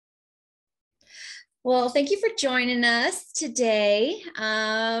Well, thank you for joining us today.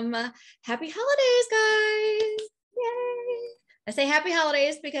 Happy holidays, guys. Yay. I say happy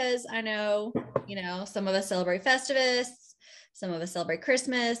holidays because I know, some of us celebrate Festivus, some of us celebrate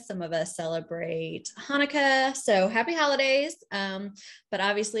Christmas, some of us celebrate Hanukkah. So happy holidays. But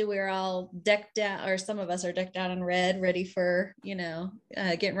obviously we're all decked out, or some of us are decked out in red, ready for,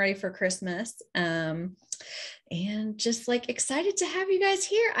 getting ready for Christmas. And just like excited to have you guys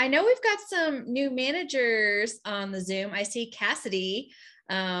here. I know we've got some new managers on the Zoom. I see Cassidy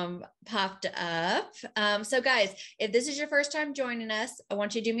popped up. So guys, if this is your first time joining us, I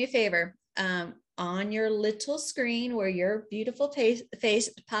want you to do me a favor. On your little screen where your beautiful face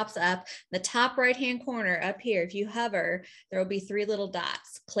pops up, the top right hand corner up here, if you hover, there will be three little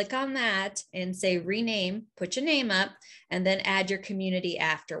dots. Click on that and say rename, put your name up, and then add your community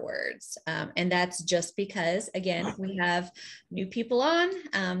afterwards. And that's just because, again, we have new people on.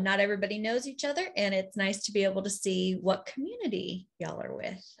 Not everybody knows each other, and it's nice to be able to see what community y'all are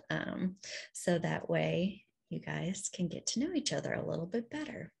with. So that way you guys can get to know each other a little bit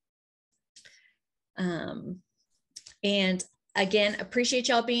better. And again, appreciate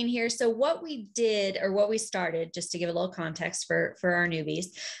y'all being here. So what we did, or what we started, just to give a little context for our newbies,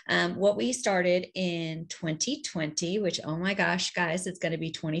 what we started in 2020, which, oh my gosh, guys, it's going to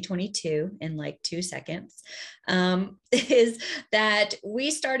be 2022 in like 2 seconds, is that we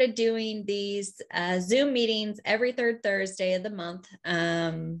started doing these Zoom meetings every third Thursday of the month.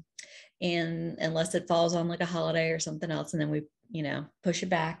 And unless it falls on like a holiday or something else, and then we push it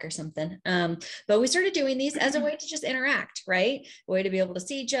back or something. But we started doing these as a way to just interact, right? A way to be able to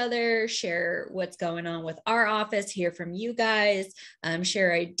see each other, share what's going on with our office, hear from you guys,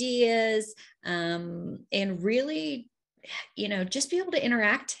 share ideas, and really, just be able to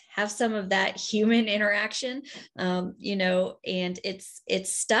interact, have some of that human interaction, and it's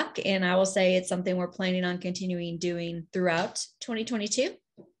stuck. And I will say it's something we're planning on continuing doing throughout 2022.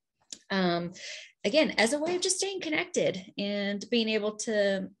 Again, as a way of just staying connected and being able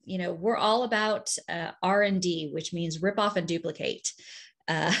to, we're all about R&D, which means rip off and duplicate.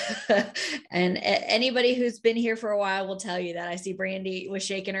 And anybody who's been here for a while will tell you that. I see Brandy was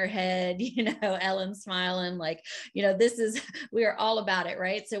shaking her head, Ellen smiling, like, we are all about it,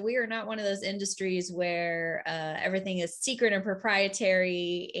 right? So we are not one of those industries where everything is secret and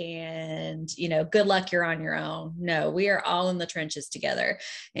proprietary and, good luck, you're on your own. No, we are all in the trenches together.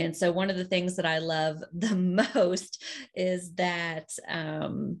 And so one of the things that I love the most is that,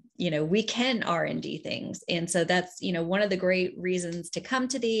 we can R&D things. And so that's, one of the great reasons to come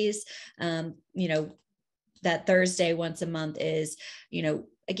to these, that Thursday once a month is,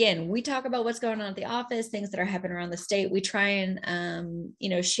 again, we talk about what's going on at the office, things that are happening around the state. We try and,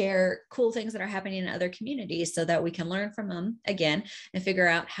 share cool things that are happening in other communities so that we can learn from them again and figure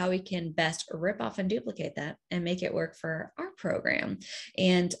out how we can best rip off and duplicate that and make it work for our program.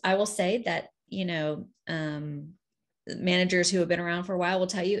 And I will say that, managers who have been around for a while will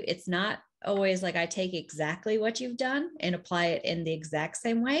tell you it's not always like I take exactly what you've done and apply it in the exact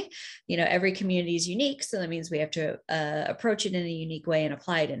same way. Every community is unique. So that means we have to approach it in a unique way and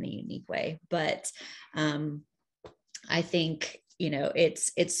apply it in a unique way. But I think,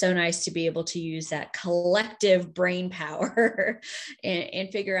 it's so nice to be able to use that collective brain power and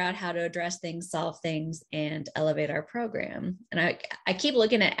figure out how to address things, solve things, and elevate our program. And I keep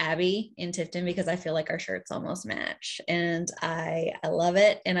looking at Abby in Tifton because I feel like our shirts almost match, and I love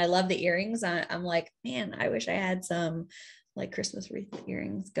it. And I love the earrings. I'm like, man, I wish I had some like Christmas wreath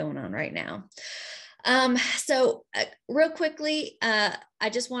earrings going on right now. So real quickly, I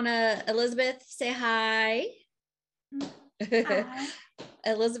just want to, Elizabeth, say hi.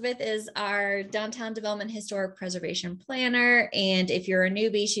 Elizabeth is our downtown development historic preservation planner. And if you're a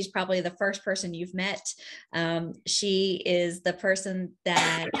newbie, she's probably the first person you've met. She is the person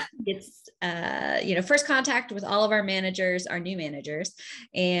that gets, first contact with all of our managers, our new managers,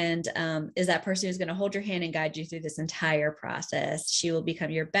 and is that person who's going to hold your hand and guide you through this entire process. She will become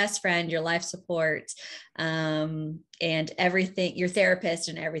your best friend, your life support, and everything, your therapist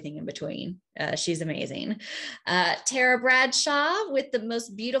and everything in between. She's amazing. Tara Bradshaw with the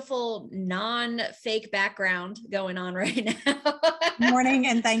most beautiful non-fake background going on right now. Good morning,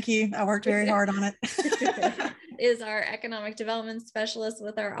 and thank you. I worked very hard on it. Is our economic development specialist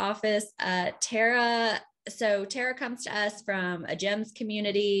with our office. Tara comes to us from a GEMS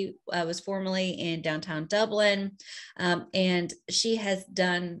community, was formerly in downtown Dublin, and she has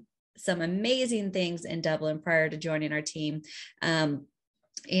done some amazing things in Dublin prior to joining our team.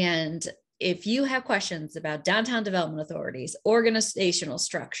 And if you have questions about downtown development authorities, organizational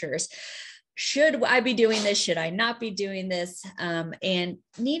structures, should I be doing this? Should I not be doing this? And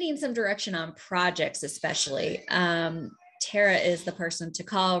needing some direction on projects, especially. Tara is the person to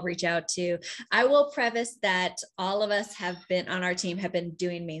call, reach out to. I will preface that all of us have been on our team have been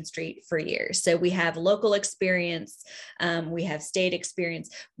doing Main Street for years. So we have local experience. We have state experience.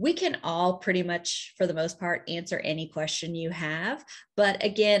 We can all pretty much, for the most part, answer any question you have. But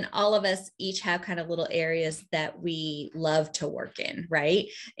again, all of us each have kind of little areas that we love to work in, right?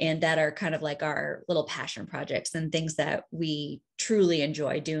 And that are kind of like our little passion projects and things that we truly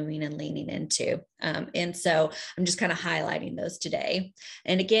enjoy doing and leaning into. And so I'm just kind of highlighting those today.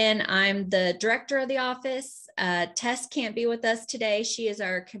 And again, I'm the director of the office. Tess can't be with us today. She is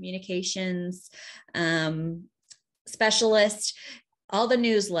our communications specialist. All the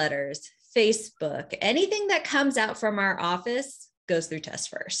newsletters, Facebook, anything that comes out from our office goes through Tess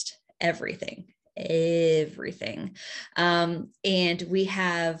first. Everything. And we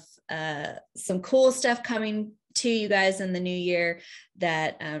have some cool stuff coming to you guys in the new year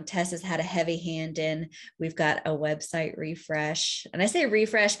that Tess has had a heavy hand in. We've got a website refresh, and I say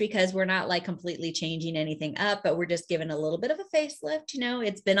refresh because we're not like completely changing anything up, but we're just giving a little bit of a facelift.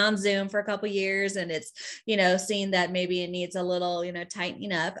 It's been on Zoom for a couple of years, and it's seeing that maybe it needs a little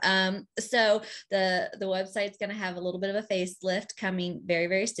tightening up. So the website's going to have a little bit of a facelift coming very,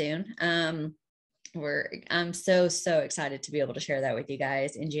 very soon. I'm so excited to be able to share that with you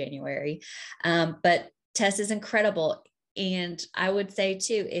guys in January. But Tess is incredible. And I would say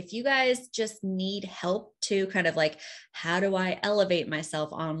too, if you guys just need help to kind of like, how do I elevate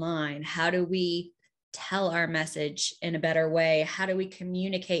myself online? How do we tell our message in a better way? How do we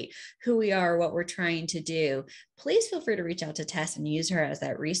communicate who we are, what we're trying to do? Please feel free to reach out to Tess and use her as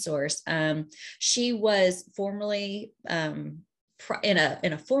that resource. She was formerly, in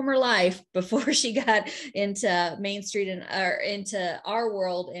a former life before she got into Main Street or into our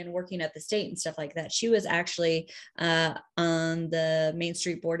world and working at the state and stuff like that. She was actually on the Main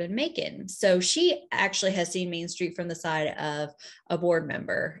Street board in Macon. So she actually has seen Main Street from the side of a board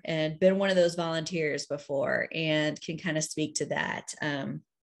member and been one of those volunteers before and can kind of speak to that.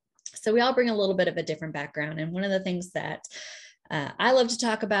 So we all bring a little bit of a different background. And one of the things that I love to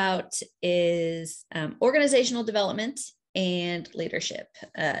talk about is organizational development and leadership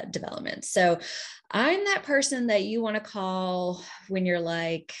development. So I'm that person that you want to call when you're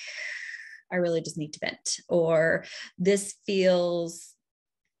like, I really just need to vent, or this feels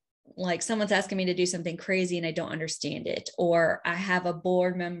like someone's asking me to do something crazy and I don't understand it, or I have a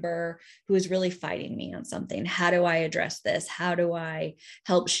board member who is really fighting me on something. How do I address this? How do I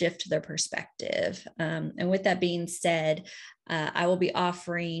help shift their perspective? And with that being said, I will be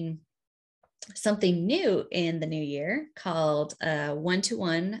offering something new in the new year called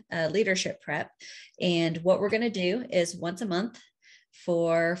one-to-one leadership prep. And what we're going to do is once a month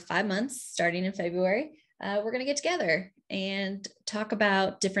for 5 months, starting in February, we're going to get together and talk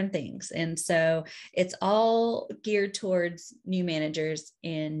about different things. And so it's all geared towards new managers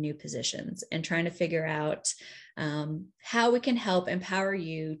in new positions and trying to figure out how we can help empower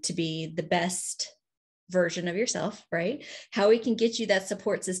you to be the best version of yourself, right? How we can get you that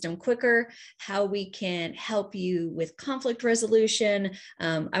support system quicker, how we can help you with conflict resolution.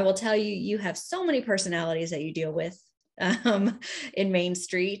 I will tell you, you have so many personalities that you deal with in Main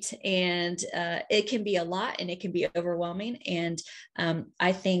Street, and it can be a lot and it can be overwhelming. And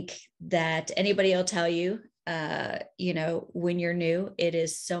I think that anybody will tell you, when you're new, it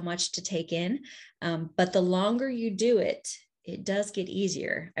is so much to take in. But the longer you do it, it does get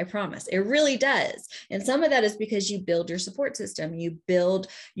easier. I promise. It really does. And some of that is because you build your support system, you build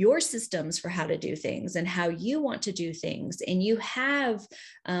your systems for how to do things and how you want to do things. And you have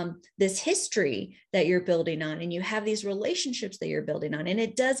this history that you're building on, and you have these relationships that you're building on. And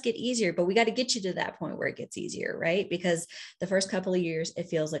it does get easier, but we got to get you to that point where it gets easier, right? Because the first couple of years, it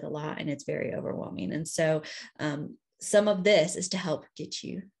feels like a lot and it's very overwhelming. And so some of this is to help get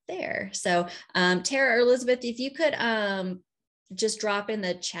you there. So Tara or Elizabeth, if you could just drop in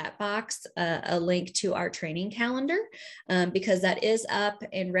the chat box a link to our training calendar, because that is up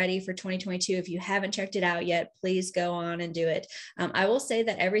and ready for 2022. If you haven't checked it out yet, please go on and do it. I will say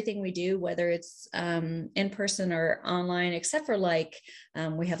that everything we do, whether it's in person or online, except for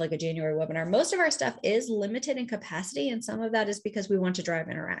we have like a January webinar, most of our stuff is limited in capacity. And some of that is because we want to drive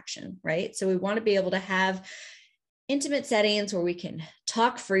interaction, right? So we want to be able to have intimate settings where we can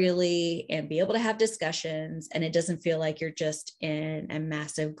talk freely and be able to have discussions, and it doesn't feel like you're just in a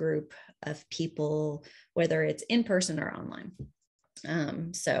massive group of people, whether it's in person or online.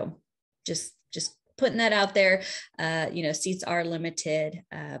 So just putting that out there. Seats are limited,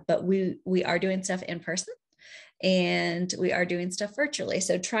 but we are doing stuff in person. and we are doing stuff virtually.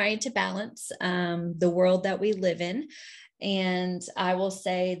 So trying to balance the world that we live in. And I will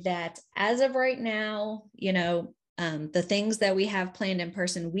say that as of right now, the things that we have planned in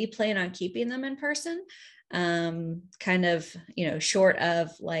person, we plan on keeping them in person, kind of, short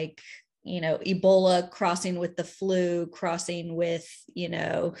of like, Ebola crossing with the flu, crossing with,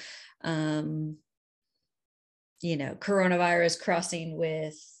 coronavirus crossing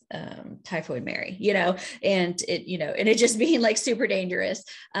with typhoid Mary, and it just being like super dangerous.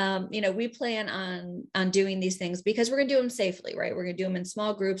 We plan on doing these things because we're going to do them safely, right? We're going to do them in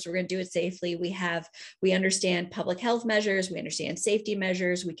small groups. We're going to do it safely. We understand public health measures. We understand safety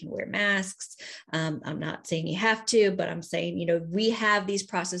measures. We can wear masks. I'm not saying you have to, but I'm saying, we have these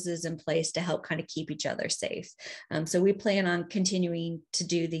processes in place to help kind of keep each other safe. So we plan on continuing to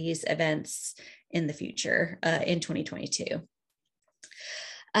do these events in the future, in 2022.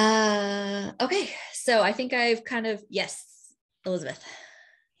 Okay, so I think I've kind of, yes, Elizabeth.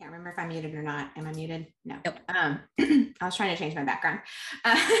 Can't remember if I'm muted or not. Am I muted? No. Nope. I was trying to change my background.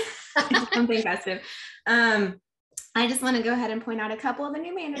 Something festive. I just want to go ahead and point out a couple of the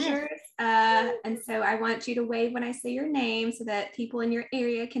new managers. And so I want you to wave when I say your name so that people in your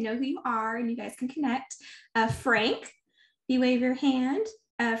area can know who you are and you guys can connect. Frank, if you wave your hand.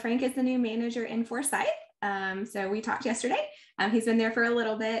 Frank is the new manager in Forsyth. So we talked yesterday. He's been there for a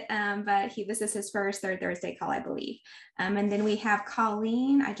little bit, but this is his first third Thursday call, I believe. And then we have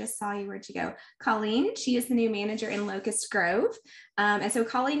Colleen. I just saw you. Where'd you go? Colleen, she is the new manager in Locust Grove. And so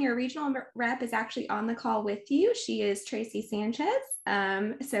Colleen, your regional rep, is actually on the call with you. She is Tracy Sanchez.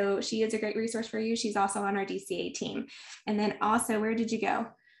 So she is a great resource for you. She's also on our DCA team. And then also, where did you go?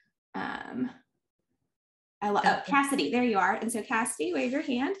 Cassidy, there you are. And so Cassidy, wave your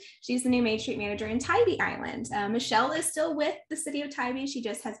hand. She's the new Main Street manager in Tybee Island. Michelle is still with the city of Tybee. She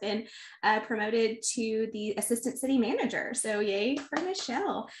just has been promoted to the assistant city manager. So yay for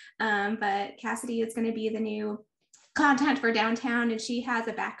Michelle. But Cassidy is going to be the new contact for downtown, and she has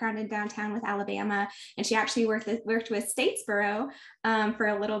a background in downtown with Alabama, and she actually worked with Statesboro for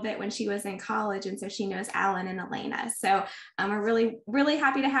a little bit when she was in college, and so she knows Alan and Elena. So we're really, really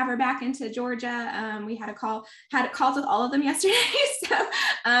happy to have her back into Georgia. We had calls with all of them yesterday, so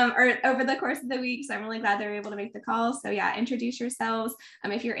or over the course of the week. So I'm really glad they were able to make the call. So yeah, introduce yourselves.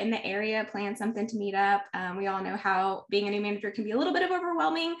 If you're in the area, plan something to meet up. We all know how being a new manager can be a little bit of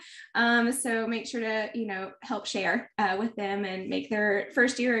overwhelming. So make sure to help share with them and make their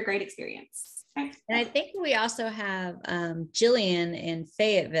first year a great experience. Okay. And I think we also have Jillian in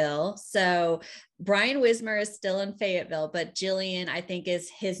Fayetteville. So Brian Wismer is still in Fayetteville, but Jillian, I think, is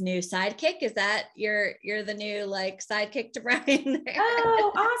his new sidekick. Is that you're the new sidekick to Brian there?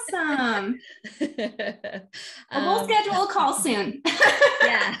 Oh, awesome. We'll schedule a call soon.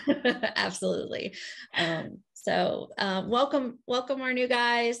 Yeah, absolutely. So welcome our new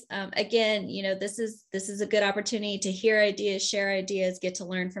guys. Again, this is a good opportunity to hear ideas, share ideas, get to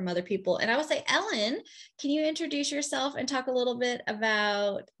learn from other people. And I would say, Ellen, can you introduce yourself and talk a little bit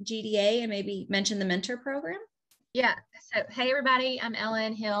about GDA and maybe mention the mentor program? Yeah. So, hey, everybody, I'm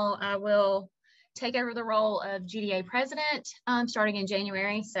Ellen Hill. I will take over the role of GDA president starting in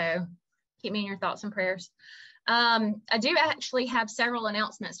January. So keep me in your thoughts and prayers. I do actually have several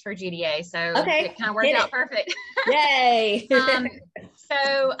announcements for GDA, so okay. It kind of worked out perfect. Yay!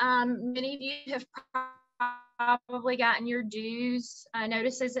 So many of you have probably gotten your dues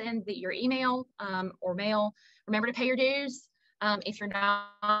notices in your email or mail. Remember to pay your dues. If you're not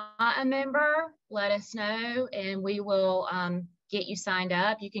a member, let us know and we will get you signed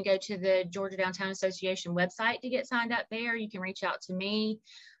up. You can go to the Georgia Downtown Association website to get signed up there. You can reach out to me.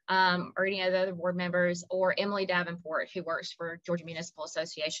 Or any of the other board members, or Emily Davenport, who works for Georgia Municipal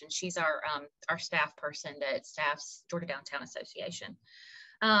Association. She's our staff person that staffs Georgia Downtown Association.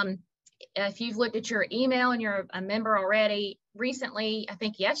 If you've looked at your email and you're a member already, recently, I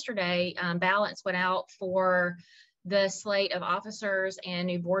think yesterday, ballots went out for the slate of officers and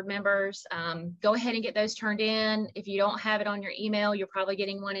new board members. Go ahead and get those turned in. If you don't have it on your email, you're probably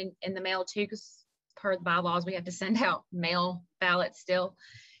getting one in the mail too, because per the bylaws, we have to send out mail ballots still.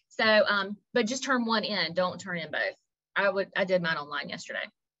 So, but just turn one in, don't turn in both. I did mine online yesterday.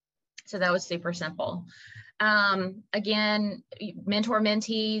 So that was super simple. Again, mentor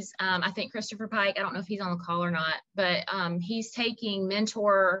mentees, I think Christopher Pike, I don't know if he's on the call or not, but he's taking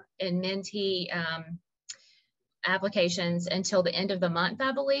mentor and mentee applications until the end of the month,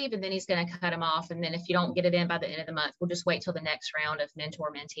 I believe, and then he's going to cut them off. And then if you don't get it in by the end of the month, we'll just wait till the next round of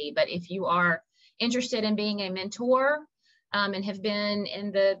mentor mentee. But if you are interested in being a mentor, and have been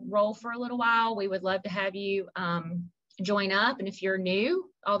in the role for a little while, we would love to have you join up. And if you're new,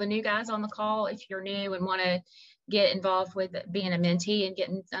 all the new guys on the call, if you're new and want to get involved with being a mentee and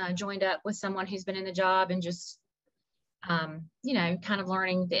getting joined up with someone who's been in the job and just, you know, kind of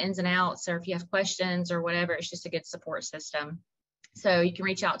learning the ins and outs, or if you have questions or whatever, it's just a good support system. So you can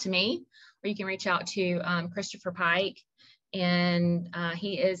reach out to me, or you can reach out to Christopher Pike, and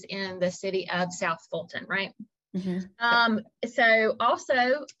he is in the city of South Fulton, right? Mm-hmm. So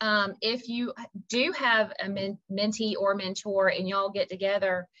also, if you do have a mentee or mentor and y'all get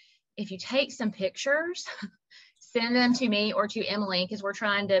together, if you take some pictures, send them to me or to Emily, because we're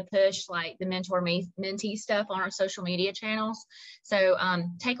trying to push like the mentor mentee stuff on our social media channels. So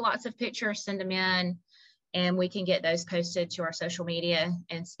take lots of pictures, send them in, and we can get those posted to our social media.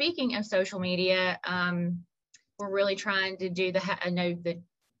 And speaking of social media, we're really trying to do I know the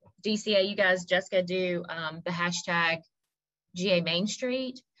DCA, you guys, Jessica, do the hashtag GA Main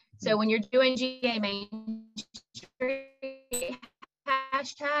Street. So when you're doing GA Main Street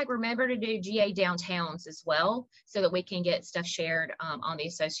hashtag, remember to do GA Downtowns as well, so that we can get stuff shared on the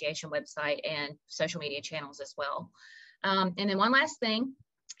association website and social media channels as well. And then one last thing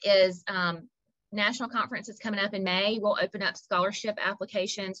is national conference is coming up in May. We'll open up scholarship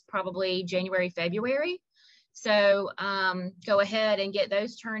applications probably January, February. So go ahead and get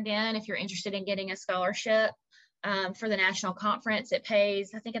those turned in if you're interested in getting a scholarship for the national conference. It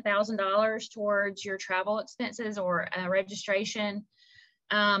pays, I think, $1,000 towards your travel expenses or registration.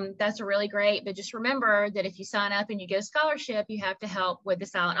 That's really great, but just remember that if you sign up and you get a scholarship, you have to help with the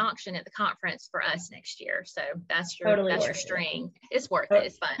silent auction at the conference for us next year. So that's your string. It's worth it.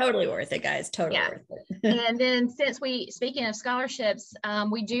 It's fun. Totally worth it, guys. Totally worth it. And then speaking of scholarships,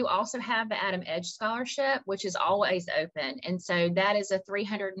 we do also have the Adam Edge Scholarship, which is always open. And so that is a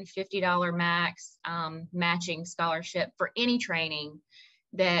 $350 max matching scholarship for any training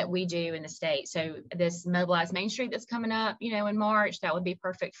that we do in the state. So this Mobilize Main Street that's coming up, you know, in March, that would be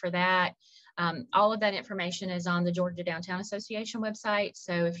perfect for that. All of that information is on the Georgia Downtown Association website.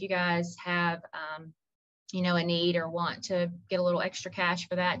 So if you guys have, you know, a need or want to get a little extra cash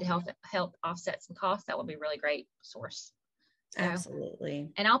for that to help offset some costs, that would be a really great source. So, absolutely.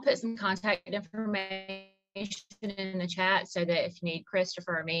 And I'll put some contact information in the chat so that if you need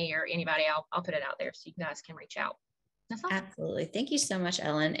Christopher or me or anybody, I'll put it out there so you guys can reach out. Absolutely. Thank you so much,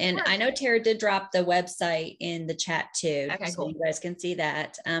 Ellen. And I know Tara did drop the website in the chat too. Okay, so cool. You guys can see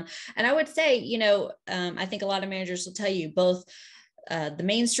that. And I would say, you know, I think a lot of managers will tell you both the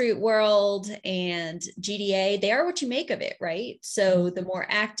Main Street world and GDA, they are what you make of it, right? So the more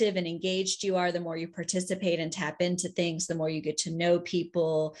active and engaged you are, the more you participate and tap into things, the more you get to know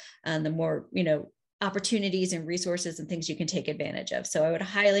people, and the more, you know, opportunities and resources and things you can take advantage of. So I would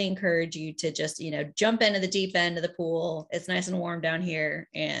highly encourage you to just, you know, jump into the deep end of the pool. It's nice and warm down here,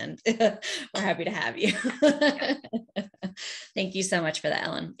 and we're happy to have you. Thank you so much for that,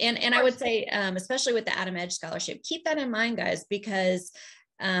 Ellen. And I would say, especially with the Adam Edge Scholarship, keep that in mind, guys, because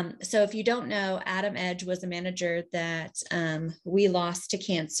so if you don't know, Adam Edge was a manager that we lost to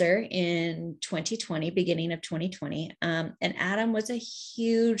cancer in 2020, beginning of 2020. And Adam was a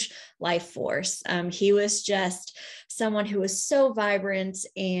huge life force. He was just someone who was so vibrant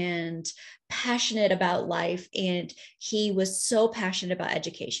and passionate about life. And he was so passionate about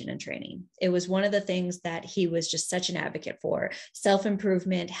education and training. It was one of the things that he was just such an advocate for.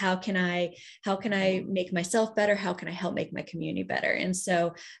 Self-improvement. How can I make myself better? How can I help make my community better? And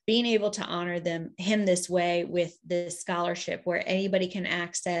so being able to honor him this way with this scholarship where anybody can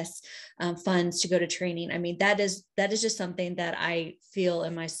access funds to go to training. I mean, that is just something that I feel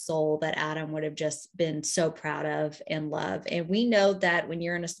in my soul that Adam would have just been so proud of and love. And we know that when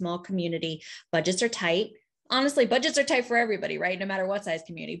you're in a small community, budgets are tight. Honestly, budgets are tight for everybody, right? No matter what size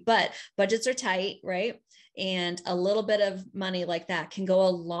community, but budgets are tight, right? And a little bit of money like that can go a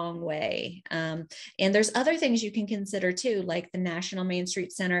long way. And there's other things you can consider too, like the National Main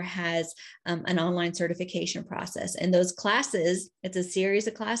Street Center has an online certification process. And those classes, it's a series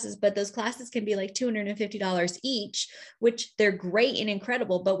of classes, but those classes can be like $250 each, which they're great and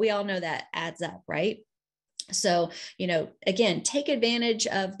incredible, but we all know that adds up, right? So, you know, again, take advantage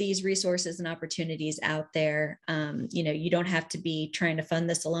of these resources and opportunities out there. You know, you don't have to be trying to fund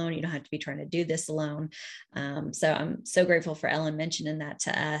this alone. You don't have to be trying to do this alone. So I'm so grateful for Ellen mentioning that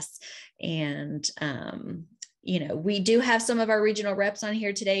to us. And, you know, we do have some of our regional reps on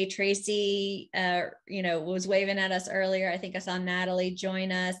here today. Tracy, you know, was waving at us earlier. I think I saw Natalie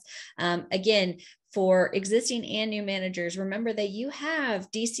join us. Again, for existing and new managers, remember that you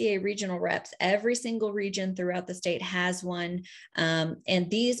have DCA regional reps. Every single region throughout the state has one. And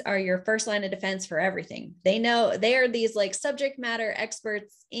these are your first line of defense for everything. They know they are these like subject matter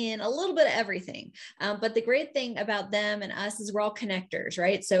experts in a little bit of everything. But the great thing about them and us is we're all connectors,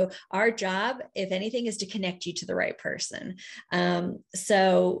 right? So our job, if anything, is to connect you to the right person.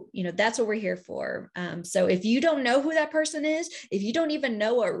 So, that's what we're here for. So if you don't know who that person is, if you don't even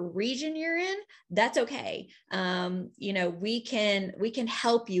know what region you're in, that's okay. We can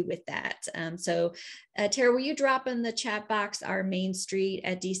help you with that. So Tara, will you drop in the chat box our Main Street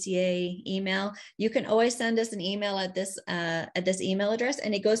at DCA email? You can always send us an email at this email address,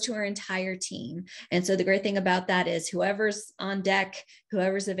 and it goes to our entire team. And so the great thing about that is whoever's on deck,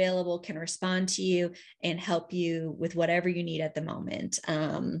 whoever's available can respond to you and help you with whatever you need at the moment.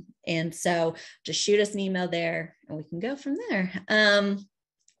 And so just shoot us an email there and we can go from there.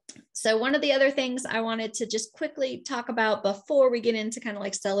 So one of the other things I wanted to just quickly talk about before we get into kind of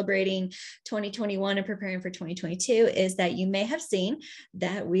like celebrating 2021 and preparing for 2022 is that you may have seen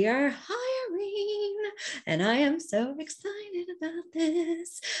that we are hiring, and I am so excited about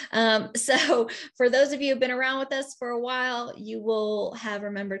this. So for those of you who've been around with us for a while, you will have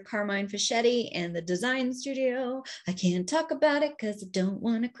remembered Carmine Fischetti and the design studio. I can't talk about it because I don't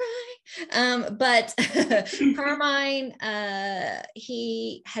want to cry. But Carmine,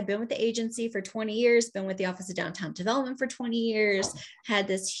 he had been with the agency for 20 years, been with the Office of Downtown Development for 20 years, had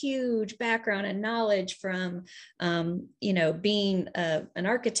this huge background and knowledge from, being an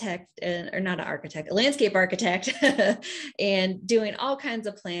architect, or not an architect, a landscape architect, and doing all kinds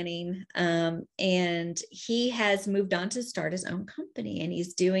of planning. And he has moved on to start his own company, and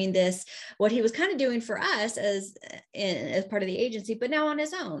he's doing this, what he was kind of doing for us as part of the agency, but now on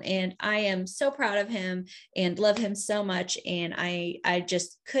his own. And I am so proud of him and love him so much. And I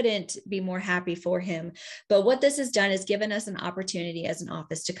just couldn't be more happy for him. But what this has done is given us an opportunity as an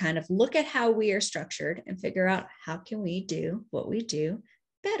office to kind of look at how we are structured and figure out how can we do what we do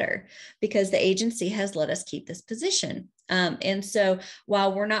better, because the agency has let us keep this position. And so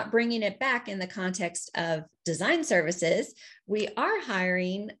while we're not bringing it back in the context of design services, we are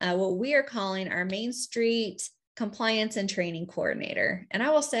hiring what we are calling our Main Street compliance and training coordinator. And I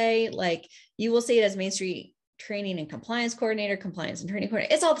will say, like, you will see it as Main Street training and compliance coordinator, compliance and training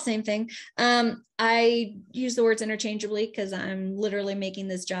coordinator. It's all the same thing. I use the words interchangeably because I'm literally making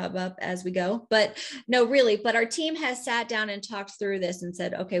this job up as we go, but no, really, but our team has sat down and talked through this and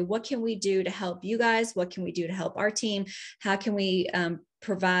said, okay, what can we do to help you guys? What can we do to help our team? How can we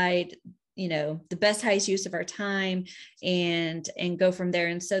provide the best, highest use of our time and go from there?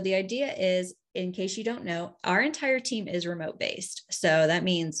 And so the idea is, in case you don't know, our entire team is remote based. So that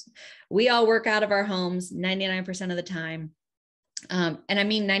means we all work out of our homes 99% of the time. And I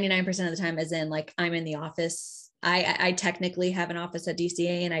mean 99% of the time as in like I'm in the office. I technically have an office at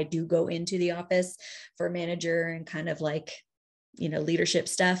DCA, and I do go into the office for manager and kind of like leadership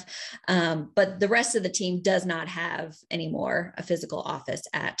stuff. But the rest of the team does not have anymore a physical office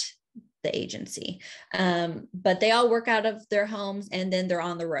at the agency. But they all work out of their homes, and then they're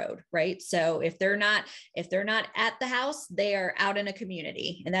on the road, right? So if they're not at the house, they are out in a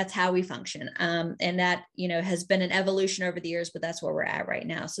community, and that's how we function. And that, has been an evolution over the years, but that's where we're at right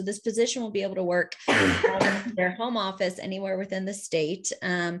now. So this position will be able to work from their home office anywhere within the state.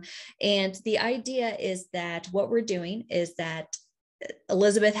 And the idea is that what we're doing is that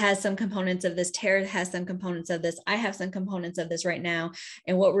Elizabeth has some components of this, Tara has some components of this, I have some components of this right now.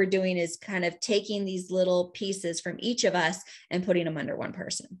 And what we're doing is kind of taking these little pieces from each of us and putting them under one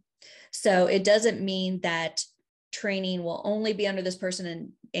person. So it doesn't mean that training will only be under this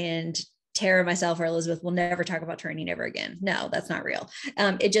person and Tara, myself, or Elizabeth will never talk about training ever again. No, that's not real.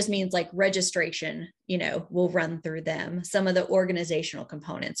 It just means like registration, will run through them. Some of the organizational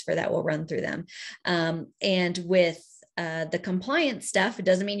components for that will run through them. And with the compliance stuff, it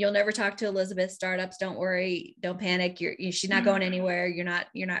doesn't mean you'll never talk to Elizabeth. Startups, don't worry, don't panic. She's not going anywhere. You're not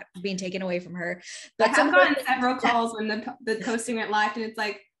being taken away from her. But I have gotten several calls when the posting went live, and it's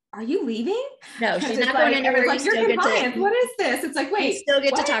like, are you leaving? No, she's not going anywhere. Like, you're compliant. What is this? It's like, wait, you still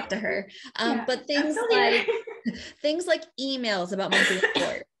get to talk to her. But things like emails about monthly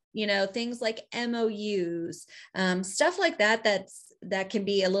report, things like MOUs, stuff like that can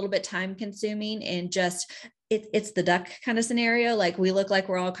be a little bit time consuming, and just it's the duck kind of scenario. Like we look like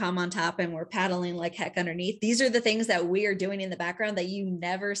we're all calm on top and we're paddling like heck underneath. These are the things that we are doing in the background that you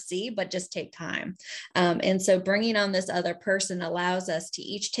never see, but just take time. And so bringing on this other person allows us to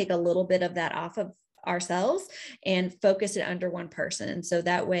each take a little bit of that off of ourselves and focus it under one person. So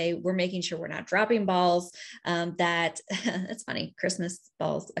that way we're making sure we're not dropping balls, that it's funny, Christmas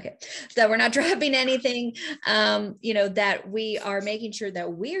balls. Okay. So we're not dropping anything, that we are making sure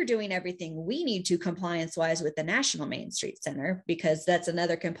that we're doing everything we need to compliance wise with the National Main Street Center, because that's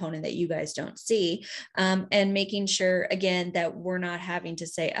another component that you guys don't see. And making sure again, that we're not having to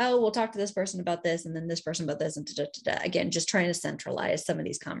say, oh, we'll talk to this person about this and then this person about this, and again, just trying to centralize some of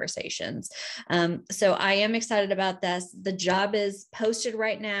these conversations. So I am excited about this. The job is posted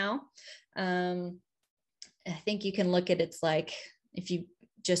right now. I think you can look at, it's like, if you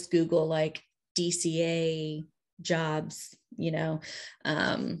just Google like DCA jobs,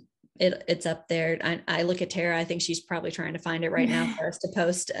 it's up there. I look at Tara. I think she's probably trying to find it right now for us to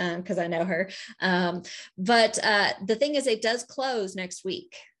post, because I know her. But the thing is, it does close next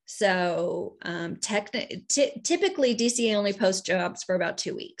week. So typically DCA only posts jobs for about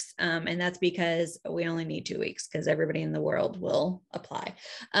 2 weeks. And that's because we only need 2 weeks because everybody in the world will apply.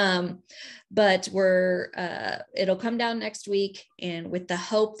 But it'll come down next week, and with the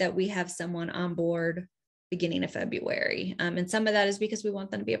hope that we have someone on board beginning of February. And some of that is because we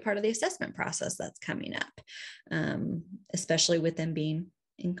want them to be a part of the assessment process that's coming up, especially with them being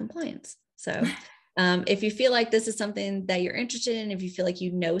in compliance. So if you feel like this is something that you're interested in, if you feel like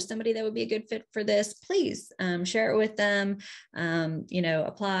you know somebody that would be a good fit for this, please share it with them,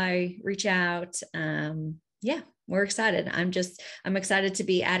 apply, reach out. We're excited. I'm excited to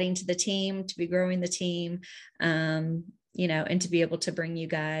be adding to the team, to be growing the team, and to be able to bring you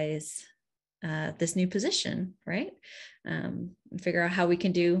guys this new position, right? And figure out how we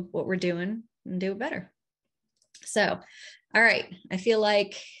can do what we're doing and do it better. So, all right. I feel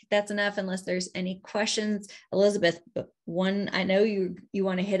like that's enough unless there's any questions. Elizabeth, one, I know you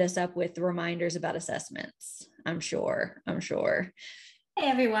want to hit us up with reminders about assessments. I'm sure. Hey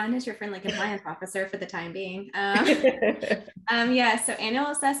everyone, it's your friendly compliance officer for the time being. So annual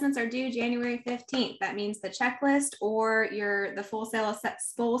assessments are due January 15th. That means the checklist or the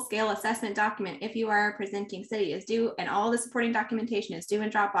full scale assessment document, if you are a presenting city, is due, and all the supporting documentation is due in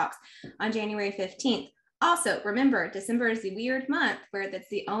Dropbox on January 15th. Also, remember, December is the weird month where that's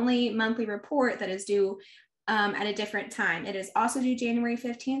the only monthly report that is due at a different time. It is also due January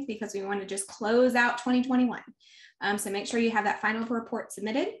 15th because we want to just close out 2021. So make sure you have that final report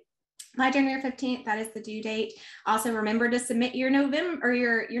submitted by January 15th. That is the due date. Also, remember to submit your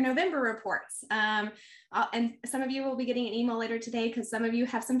November reports. And some of you will be getting an email later today because some of you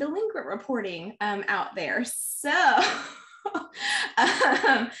have some delinquent reporting out there. So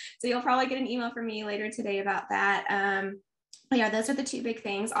you'll probably get an email from me later today about that. Those are the two big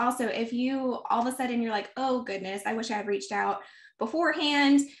things. Also, if you all of a sudden you're like, oh goodness, I wish I had reached out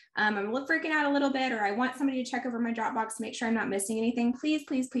beforehand, I'm freaking out a little bit, or I want somebody to check over my Dropbox to make sure I'm not missing anything, please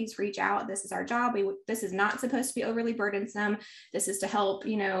reach out. This is our job. This is not supposed to be overly burdensome. This is to help,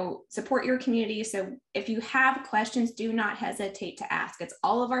 support your community. So if you have questions, do not hesitate to ask. It's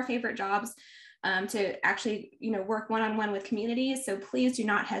all of our favorite jobs to actually, work one-on-one with communities. So please do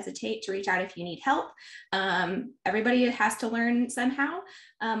not hesitate to reach out if you need help. Everybody has to learn somehow.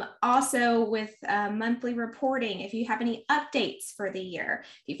 Also with monthly reporting, if you have any updates for the year,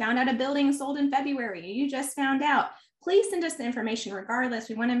 if you found out a building sold in February, you just found out, please send us the information regardless.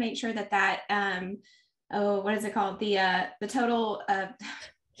 We want to make sure that what is it called? The total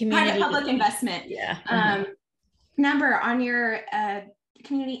private public investment number on your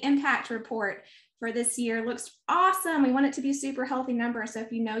community impact report for this year looks awesome. We want it to be a super healthy number. So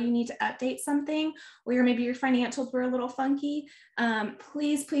if you need to update something, or maybe your financials were a little funky,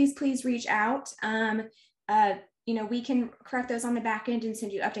 please reach out. We can correct those on the back end and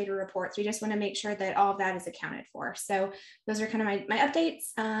send you updated reports. We just want to make sure that all of that is accounted for. So those are kind of my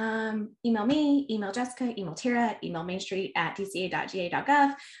updates. Email me, email Jessica, email Tara, email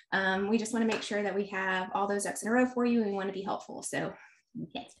mainstreet@dca.ga.gov. We just want to make sure that we have all those ducks in a row for you, and we want to be helpful. So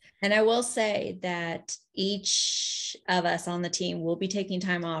yes. And I will say that each of us on the team will be taking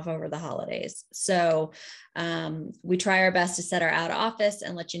time off over the holidays. So we try our best to set our out of office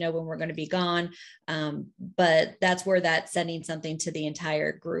and let you know when we're going to be gone. But that's where that sending something to the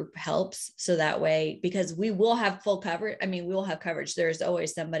entire group helps. So that way, because we will have full coverage. I mean, we will have coverage. There's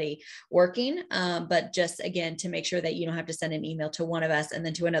always somebody working, but just again, to make sure that you don't have to send an email to one of us and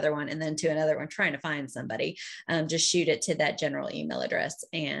then to another one and then to another one trying to find somebody, just shoot it to that general email address.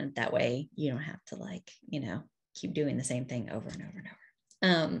 And that way you don't have to keep doing the same thing over and over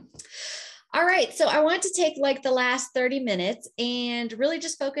and over. All right. So I want to take the last 30 minutes and really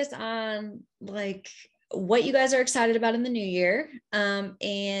just focus on what you guys are excited about in the new year,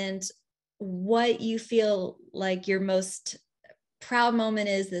 and what you feel like you're most proud moment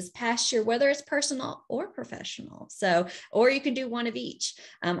is this past year, whether it's personal or professional. So, or you can do one of each.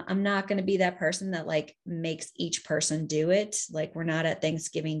 I'm not going to be that person that like makes each person do it. Like we're not at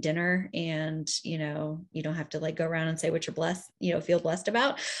Thanksgiving dinner and, you know, you don't have to like go around and say what you're blessed, you know, feel blessed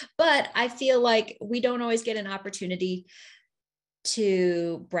about. But I feel like we don't always get an opportunity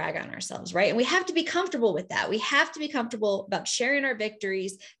to brag on ourselves, right? And we have to be comfortable with that. We have to be comfortable about sharing our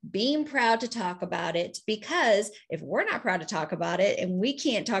victories, being proud to talk about it, because if we're not proud to talk about it and we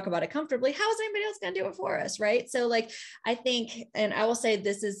can't talk about it comfortably, how is anybody else going to do it for us, right? So like, I think, and I will say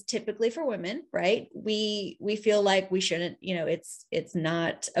this is typically for women, right? We feel like we shouldn't, you know, it's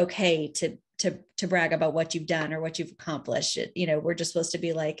not okay to brag about what you've done or what you've accomplished. You know, we're just supposed to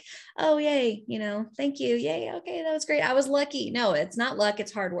be like, oh, yay, you know, thank you. Yay. Okay. That was great. I was lucky. No, it's not luck.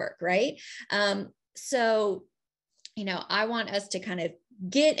 It's hard work. Right. So, you know, I want us to kind of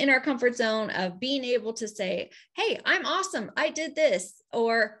get in our comfort zone of being able to say, hey, I'm awesome. I did this,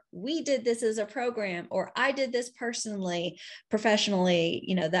 or we did this as a program, or I did this personally, professionally,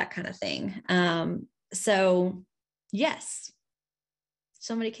 you know, that kind of thing. So yes,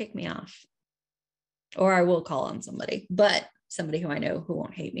 somebody kick me off. Or I will call on somebody, but somebody who I know who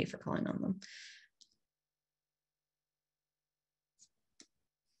won't hate me for calling on them.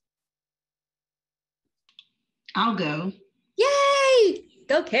 I'll go. Yay!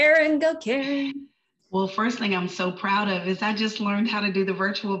 Go Karen, go Karen. Well, first thing I'm so proud of is I just learned how to do the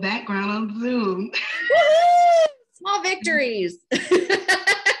virtual background on Zoom. Woo-hoo! Small victories. The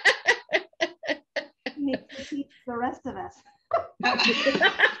rest of us.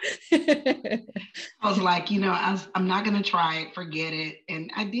 I was like, you know, I'm not going to try it, forget it.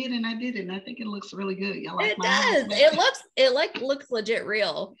 And I did, and I think it looks really good. Y'all like it does. It looks legit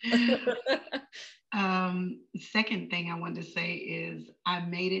real. Second thing I wanted to say is I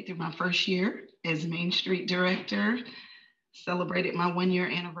made it through my first year as Main Street Director, celebrated my 1-year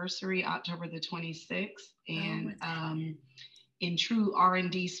anniversary, October the 26th. And in true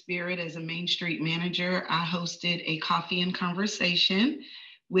R&D spirit as a Main Street manager, I hosted a coffee and conversation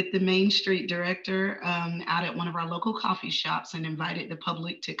with the Main Street Director out at one of our local coffee shops and invited the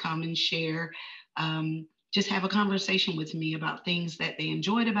public to come and share, just have a conversation with me about things that they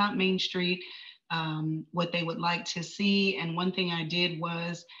enjoyed about Main Street, what they would like to see. And one thing I did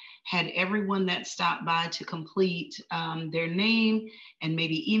was had everyone that stopped by to complete their name and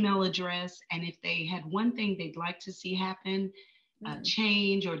maybe email address. And if they had one thing they'd like to see happen,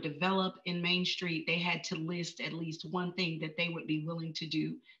 change or develop in Main Street, they had to list at least one thing that they would be willing to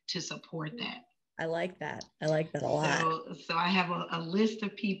do to support that. I like that. I like that a lot. So I have a list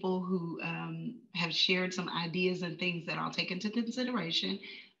of people who have shared some ideas and things that I'll take into consideration,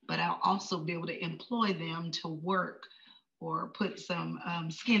 but I'll also be able to employ them to work or put some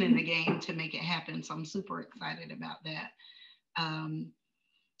skin in the game to make it happen. So I'm super excited about that.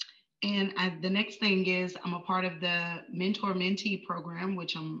 And the next thing is I'm a part of the Mentor Mentee program,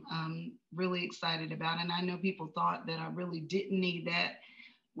 which I'm really excited about. And I know people thought that I really didn't need that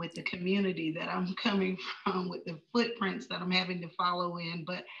with the community that I'm coming from, with the footprints that I'm having to follow in,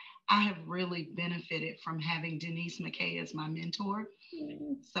 but I have really benefited from having Denise McKay as my mentor.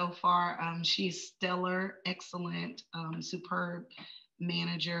 So far, she's stellar, excellent, superb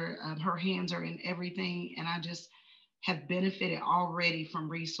manager. Her hands are in everything. And I just have benefited already from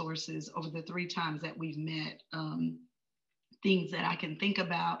resources over the 3 times that we've met, things that I can think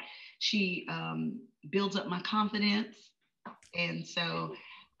about. She builds up my confidence. And so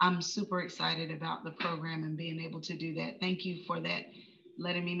I'm super excited about the program and being able to do that. Thank you for that,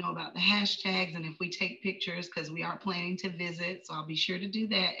 letting me know about the hashtags and if we take pictures, because we are planning to visit. So I'll be sure to do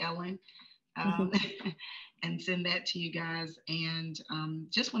that, Ellen, and send that to you guys. And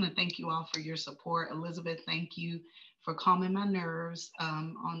just want to thank you all for your support. Elizabeth, thank you for calming my nerves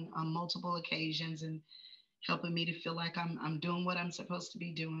on multiple occasions and helping me to feel like I'm doing what I'm supposed to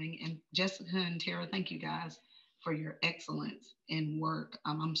be doing. And Jessica and Tara, thank you guys for your excellence in work.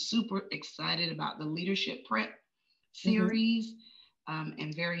 I'm super excited about the leadership prep series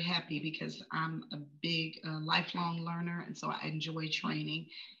and very happy because I'm a big lifelong learner. And so I enjoy training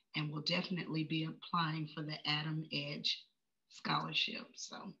and will definitely be applying for the Adam Edge Scholarship.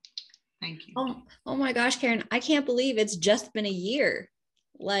 So thank you. Oh my gosh, Karen, I can't believe it's just been a year.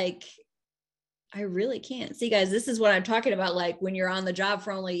 Like, I really can't. See, guys, this is what I'm talking about. Like when you're on the job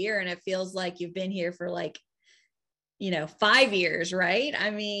for only a year and it feels like you've been here for like, 5 years, right? I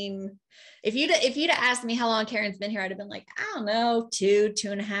mean, if you'd have asked me how long Karen's been here, I'd have been like, I don't know,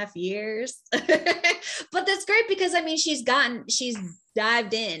 2.5 years. But that's great because I mean, she's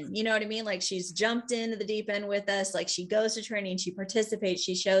dived in, you know what I mean? Like she's jumped into the deep end with us. Like she goes to training, she participates,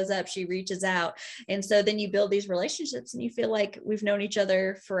 she shows up, she reaches out. And so then you build these relationships and you feel like we've known each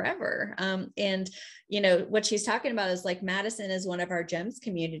other forever. And what she's talking about is like Madison is one of our GEMS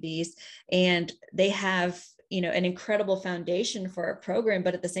communities, and they have an incredible foundation for a program,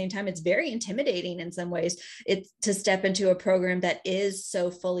 but at the same time, it's very intimidating in some ways. It's to step into a program that is so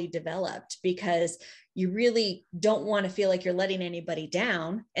fully developed, because you really don't want to feel like you're letting anybody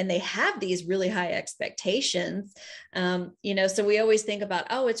down. And they have these really high expectations. So we always think about,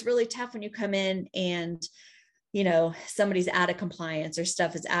 oh, it's really tough when you come in and somebody's out of compliance or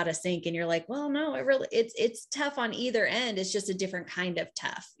stuff is out of sync. And you're like, well, no, it's tough on either end. It's just a different kind of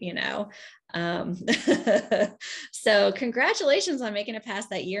tough, So congratulations on making it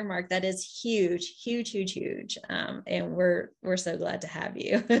past that year mark. That is huge, huge, huge, huge. And we're so glad to have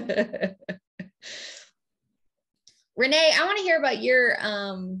you. Renee, I want to hear about your,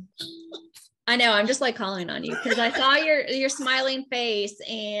 I know I'm just like calling on you because I saw your smiling face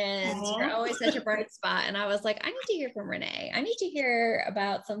and you're always such a bright spot. And I was like, I need to hear from Renee. I need to hear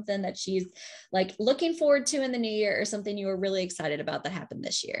about something that she's like looking forward to in the new year, or something you were really excited about that happened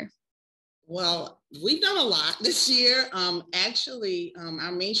this year. Well, we've done a lot this year. Actually,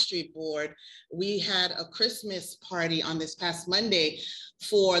 our Main Street board, we had a Christmas party on this past Monday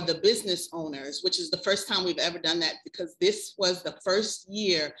for the business owners, which is the first time we've ever done that, because this was the first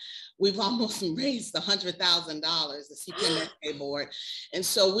year we've almost raised $100,000, the CPMSA board. And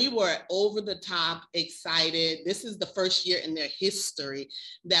so we were over the top excited. This is the first year in their history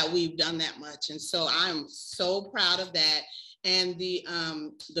that we've done that much. And so I'm so proud of that. And the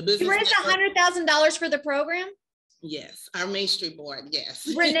business. You raised $100,000 for the program? Yes, our Main Street board.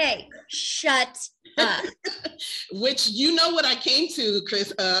 Yes. Renee, shut up. Which what I came to,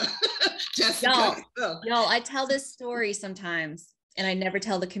 Chris. Jessica. Y'all, I tell this story sometimes, and I never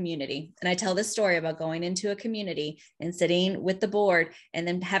tell the community. And I tell this story about going into a community and sitting with the board, and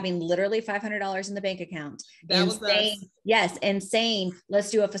then having literally $500 in the bank account. That was saying, us. Yes, and saying, let's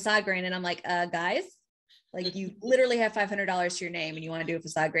do a facade grant. And I'm like, guys. Like you literally have $500 to your name and you want to do a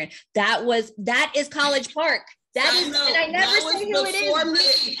facade grant. That is College Park. And I never say who it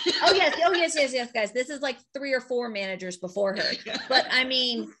is. Oh yes, guys. This is like 3 or 4 managers before her. But I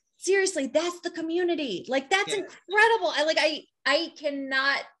mean, seriously, that's the community. Like that's incredible. I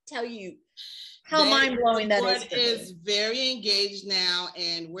cannot tell you how mind-blowing that is. The board is very engaged now,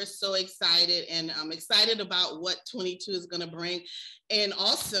 and we're so excited, and I'm excited about what 22 is going to bring. And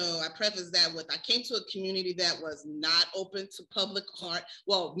also, I preface that with, I came to a community that was not open to public art,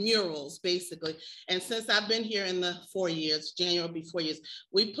 well, murals, basically. And since I've been here in the 4 years, January will be 4 years,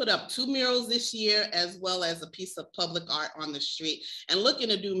 we put up 2 murals this year, as well as a piece of public art on the street, and looking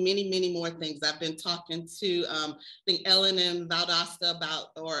to do many, many more things. I've been talking to, I think, Ellen and Valdosta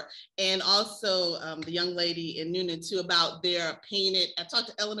and also the young lady in Noonan too, about their painted, I talked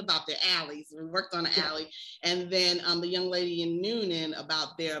to Ellen about their alleys. We worked on an alley. And then the young lady in Noonan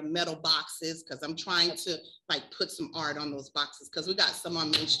about their metal boxes, because I'm trying to like put some art on those boxes, because we got some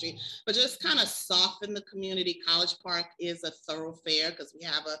on Main Street, but just kind of soften the community. College Park is a thoroughfare because we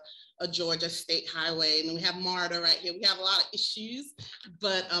have a Georgia State Highway, and we have MARTA right here. We have a lot of issues,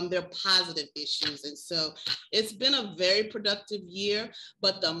 but they're positive issues. And so it's been a very productive year,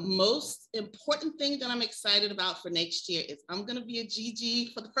 but the most important thing that I'm excited about for next year is I'm gonna be a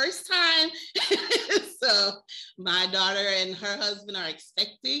GG for the first time. So my daughter and her husband are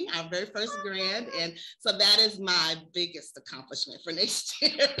expecting our very first grand. And so that is my biggest accomplishment for next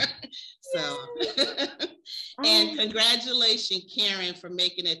year. So, and congratulations, Karen, for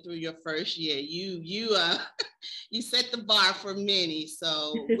making it through your first year. You set the bar for many.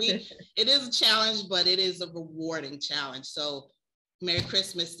 So it is a challenge, but it is a rewarding challenge. So Merry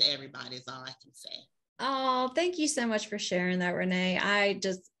Christmas to everybody is all I can say. Oh, thank you so much for sharing that, Renee.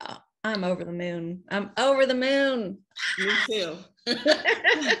 I'm over the moon. I'm over the moon. Me too.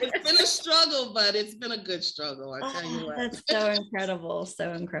 It's been a struggle, but it's been a good struggle. I'll tell you what. That's so incredible.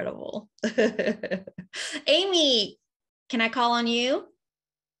 So incredible. Amy, can I call on you?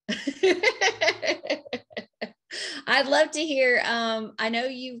 I'd love to hear. I know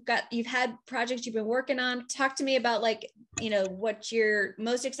you've had projects you've been working on. Talk to me about what you're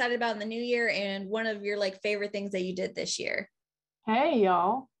most excited about in the new year, and one of your favorite things that you did this year. Hey,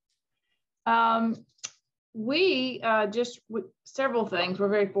 y'all. We with several things. We're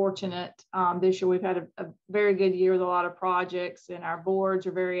very fortunate this year. We've had a very good year with a lot of projects, and our boards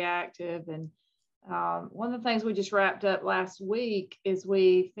are very active, and One of the things we just wrapped up last week is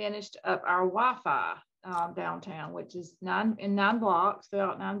we finished up our Wi-Fi downtown, which is 9 blocks,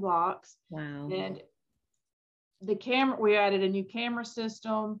 throughout 9 blocks. Wow. And the camera, we added a new camera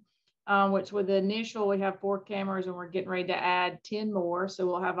system, which with the initial, we have 4 cameras and we're getting ready to add 10 more. So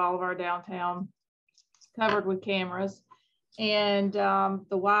we'll have all of our downtown covered with cameras, and the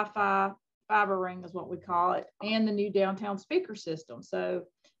Wi-Fi fiber ring is what we call it, and the new downtown speaker system. So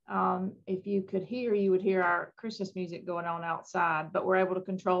if you could hear, you would hear our Christmas music going on outside, but we're able to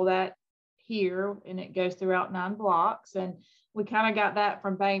control that here, and it goes throughout 9 blocks. And we kind of got that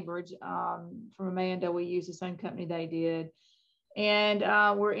from Bainbridge, from Amanda. We used the same company they did. And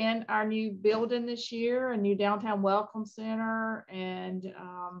we're in our new building this year, a new downtown welcome center. And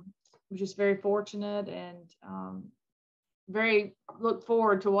we're just very fortunate, and very look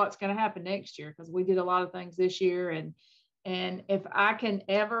forward to what's going to happen next year, because we did a lot of things this year. And if I can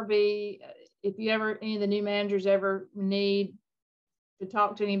ever be, if you ever, any of the new managers ever need to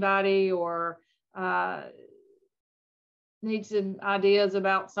talk to anybody, or need some ideas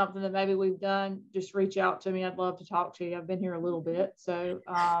about something that maybe we've done, just reach out to me. I'd love to talk to you. I've been here a little bit, so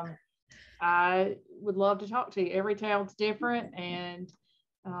I would love to talk to you. Every town's different. And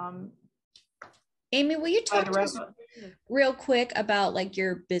Amy, will you talk to us real quick about like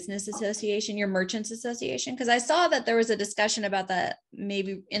your business association, your merchants association? Because I saw that there was a discussion about that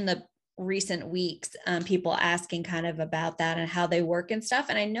maybe in the recent weeks, people asking kind of about that and how they work and stuff.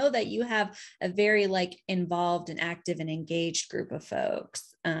 And I know that you have a very like involved and active and engaged group of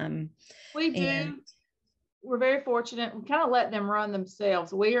folks. We do. We're very fortunate. We kind of let them run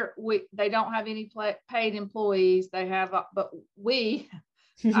themselves. They don't have any paid employees. They have, but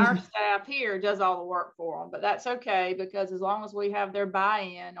our staff here does all the work for them. But that's okay, because as long as we have their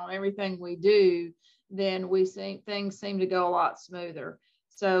buy-in on everything we do, then things seem to go a lot smoother.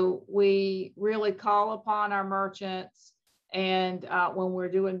 So we really call upon our merchants, and when we're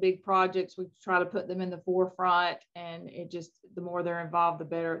doing big projects, we try to put them in the forefront, and the more they're involved, the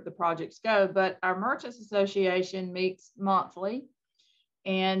better the projects go. But our Merchants Association meets monthly,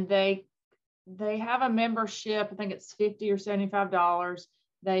 and they have a membership. I think it's $50 or $75.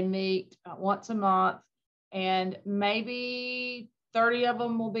 They meet once a month, and maybe 30 of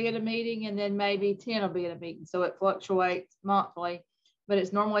them will be at a meeting, and then maybe 10 will be at a meeting. So it fluctuates monthly, but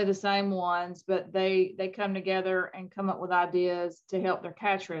it's normally the same ones. But they come together and come up with ideas to help their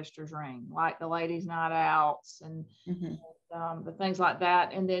cash registers ring, like the ladies' night outs and the things like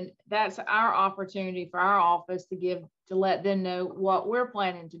that. And then that's our opportunity for our office to let them know what we're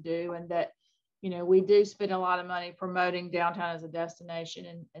planning to do, and that, you know, we do spend a lot of money promoting downtown as a destination,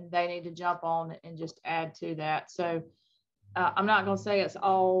 and they need to jump on and just add to that. So I'm not going to say it's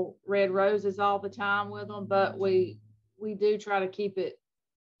all red roses all the time with them, but we do try to keep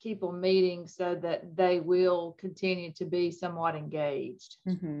them meeting so that they will continue to be somewhat engaged.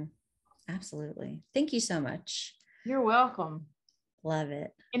 Absolutely. Thank you so much. You're welcome. Love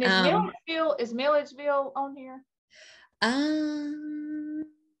it. And is Milledgeville on here?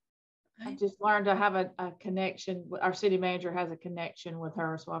 I just learned to have a connection. Our city manager has a connection with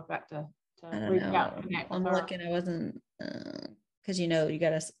her, so I've got to reach out and connect with her. Looking, I wasn't, because you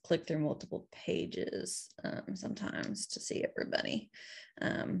got to click through multiple pages sometimes to see everybody.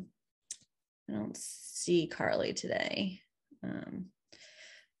 I don't see Carly today.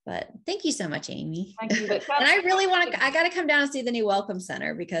 But thank you so much, Amy. Thank you. And I really I got to come down and see the new Welcome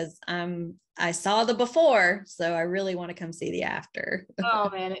Center, because I saw the before, so I really want to come see the after. Oh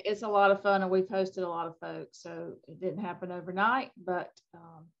man, it's a lot of fun, and we've hosted a lot of folks, so it didn't happen overnight, but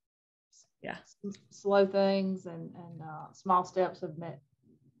slow things and small steps have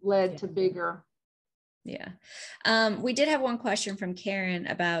led to bigger. We did have one question from Karen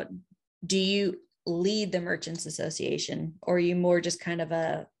about, do you lead the Merchants Association, or are you more just kind of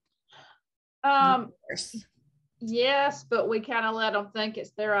a yes, but we kind of let them think it's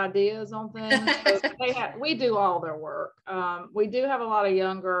their ideas on things. So we do all their work. We do have a lot of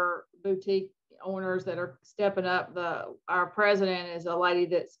younger boutique owners that are stepping up. Our president is a lady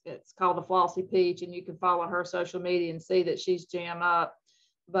it's called the Flossie Peach, and you can follow her social media and see that she's jam up.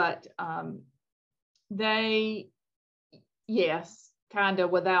 But kind of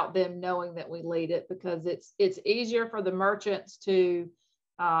without them knowing that we lead it, because it's easier for the merchants to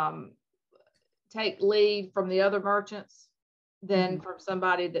take lead from the other merchants than from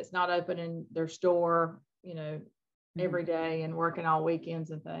somebody that's not opening their store, every day and working all weekends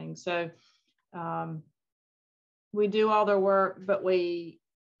and things. So we do all their work, but we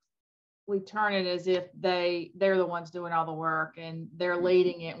turn it as if they're the ones doing all the work and they're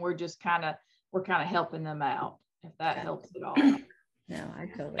leading it. And we're kind of helping them out, if that helps at all. No, I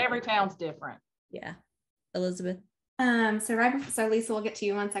totally. Every town's different. Yeah. Elizabeth. So Lisa, we'll get to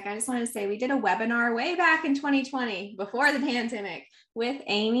you in 1 second. I just wanted to say we did a webinar way back in 2020 before the pandemic with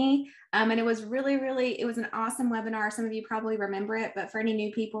Amy. And it was it was an awesome webinar. Some of you probably remember it, but for any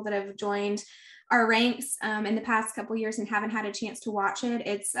new people that have joined our ranks in the past couple of years and haven't had a chance to watch it,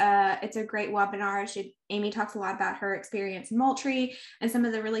 it's a great webinar. Amy talks a lot about her experience in Moultrie and some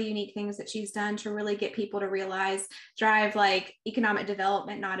of the really unique things that she's done to really get people to realize, drive like economic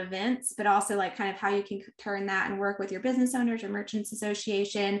development, not events, but also like kind of how you can turn that and work with your business owners, your merchants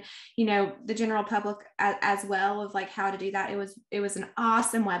association, you know, the general public as well, of like how to do that. It was an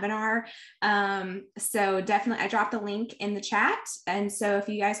awesome webinar. So definitely I dropped the link in the chat. And so if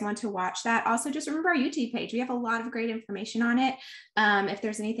you guys want to watch that, also just remember our YouTube page. We have a lot of great information on it. If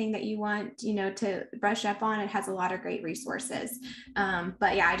there's anything that you want, you know, to brush up on, it has a lot of great resources.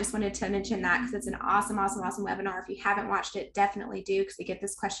 But yeah, I just wanted to mention that because it's an awesome webinar. If you haven't watched it, definitely do, because we get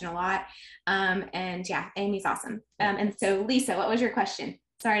this question a lot. And yeah, Amy's awesome. And so Lisa, what was your question?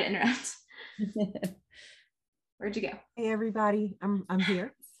 Sorry to interrupt. Where'd you go? Hey everybody, I'm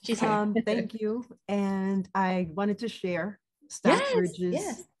here. She's here. Thank you. And I wanted to share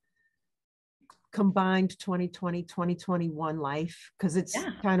Stockbridge's combined 2020-2021 life, because it's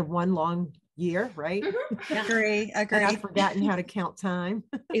kind of one long year, right? Mm-hmm. Agree. I've forgotten how to count time.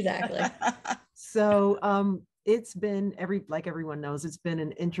 Exactly. So it's been like everyone knows, it's been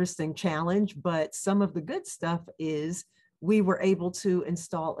an interesting challenge, but some of the good stuff is we were able to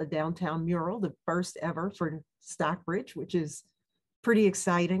install a downtown mural, the first ever for Stockbridge, which is pretty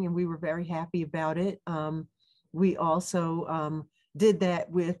exciting, and we were very happy about it. We also did that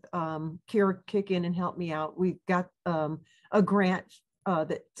with Kira kick in and help me out. We got a grant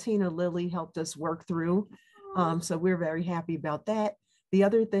that Tina Lilly helped us work through. So we're very happy about that. The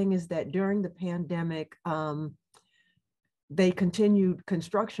other thing is that during the pandemic, they continued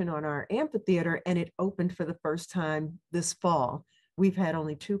construction on our amphitheater, and it opened for the first time this fall. We've had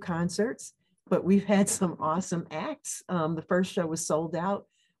only 2 concerts, but we've had some awesome acts. The first show was sold out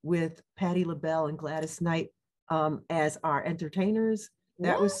with Patti LaBelle and Gladys Knight as our entertainers.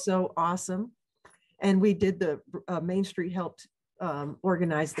 That was so awesome. And we did the Main Street helped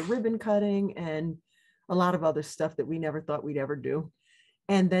organize the ribbon cutting and a lot of other stuff that we never thought we'd ever do.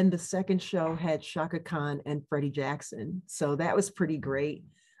 And then the second show had Chaka Khan and Freddie Jackson. So that was pretty great.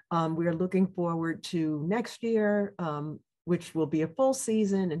 We're looking forward to next year, which will be a full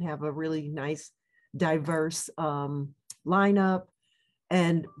season and have a really nice, diverse lineup.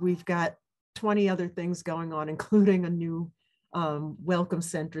 And we've got 20 other things going on, including a new Welcome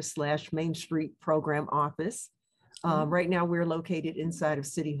Center / Main Street program office. Right now we're located inside of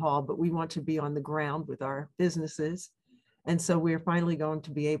City Hall, but we want to be on the ground with our businesses. And so we're finally going to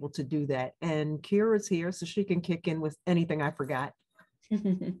be able to do that. And Kira's here, so she can kick in with anything I forgot.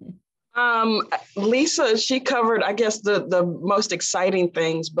 Lisa, she covered, I guess, the most exciting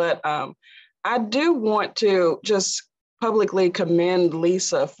things, but I do want to just publicly commend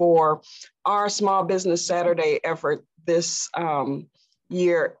Lisa for our Small Business Saturday effort this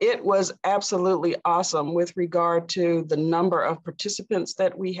year. It was absolutely awesome with regard to the number of participants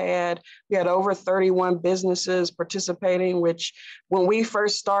that we had. We had over 31 businesses participating, which when we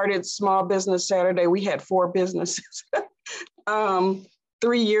first started Small Business Saturday, we had 4 businesses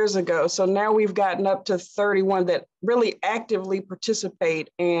 3 years ago. So now we've gotten up to 31 that really actively participate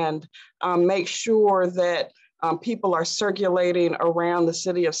and make sure that people are circulating around the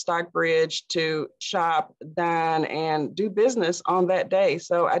city of Stockbridge to shop, dine, and do business on that day.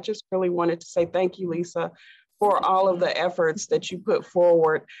 So I just really wanted to say thank you, Lisa, for all of the efforts that you put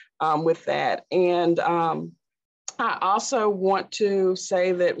forward with that. And I also want to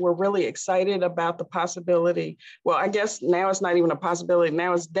say that we're really excited about the possibility. Well, I guess now it's not even a possibility.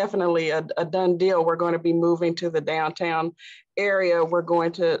 Now it's definitely a done deal. We're going to be moving to the downtown area. We're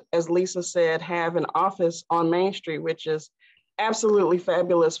going to, as Lisa said, have an office on Main Street, which is absolutely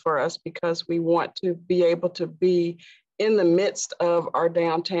fabulous for us because we want to be able to be in the midst of our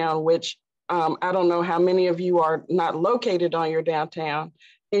downtown, which I don't know how many of you are not located on your downtown,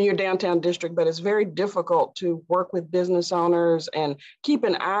 in your downtown district, but it's very difficult to work with business owners and keep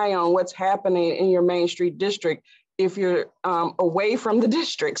an eye on what's happening in your Main Street district if you're away from the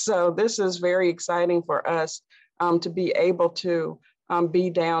district. So this is very exciting for us to be able to be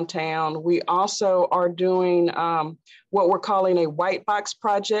downtown. We also are doing what we're calling a white box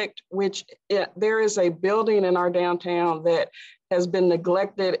project, which there is a building in our downtown that has been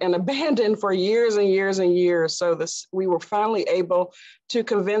neglected and abandoned for years and years and years. So we were finally able to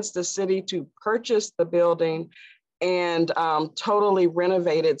convince the city to purchase the building and totally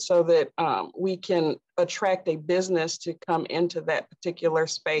renovate it so that we can attract a business to come into that particular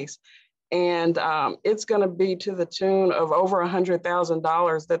space. And it's going to be to the tune of over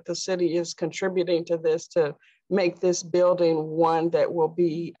 $100,000 that the city is contributing to this to make this building one that will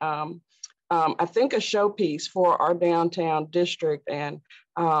be, I think, a showpiece for our downtown district. And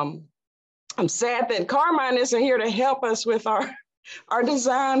I'm sad that Carmine isn't here to help us with our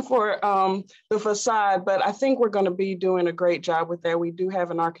design for the facade, but I think we're going to be doing a great job with that. We do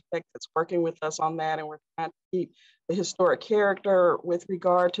have an architect that's working with us on that, and we're trying to keep the historic character with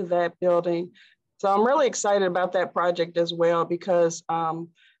regard to that building. So I'm really excited about that project as well, because some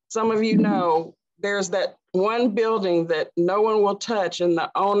of you know there's that one building that no one will touch, and the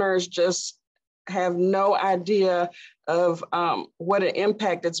owners just have no idea of what an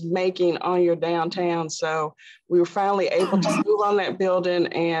impact it's making on your downtown. So we were finally able to move on that building,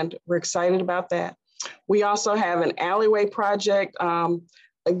 and we're excited about that. We also have an alleyway project.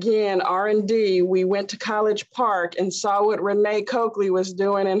 Again, R&D, we went to College Park and saw what Renee Coakley was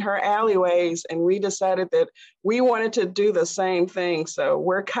doing in her alleyways, and we decided that we wanted to do the same thing. So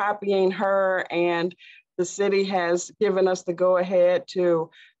we're copying her, and the city has given us the go-ahead to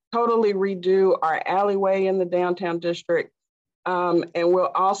totally redo our alleyway in the downtown district. And we'll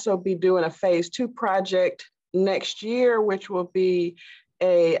also be doing a phase 2 project next year, which will be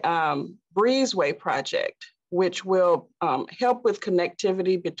a breezeway project, which will help with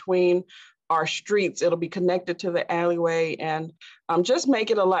connectivity between our streets. It'll be connected to the alleyway, and just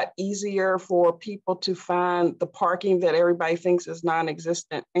make it a lot easier for people to find the parking that everybody thinks is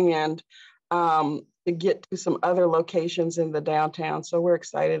non-existent, and to get to some other locations in the downtown. So we're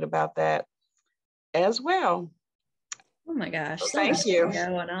excited about that as well. Oh my gosh. So So thank much you.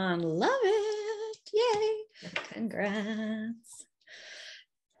 going on. Love it. Yay. Congrats.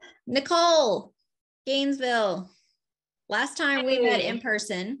 Nicole, Gainesville. Last time we met in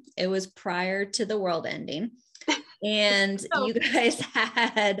person, it was prior to the world ending. And you guys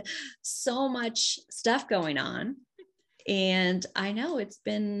had so much stuff going on. And I know it's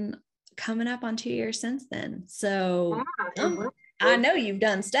been coming up on 2 years since then. So I know you've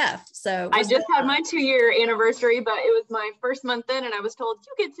done stuff. So I just had my 2-year anniversary, but it was my first month in, and I was told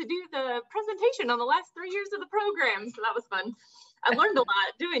you get to do the presentation on the last 3 years of the program. So that was fun. I learned a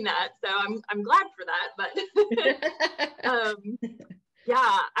lot doing that. So I'm glad for that. But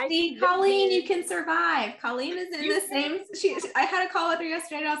yeah, I see, Colleen, you can survive. Colleen is in the same. I had a call with her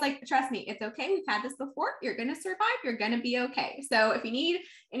yesterday, and I was like, "Trust me, it's okay. We've had this before. You're gonna survive. You're gonna be okay." So if you need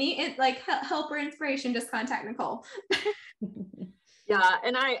any like help or inspiration, just contact Nicole. Yeah,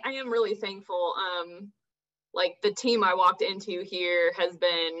 and I am really thankful. Like the team I walked into here has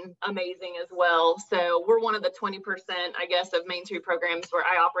been amazing as well. So we're one of the 20%, I guess, of Main Street programs where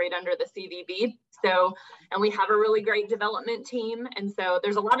I operate under the CVB. So, and we have a really great development team. And so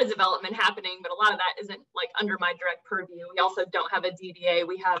there's a lot of development happening, but a lot of that isn't like under my direct purview. We also don't have a DDA.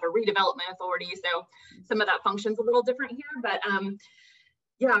 We have a redevelopment authority. So some of that functions a little different here, but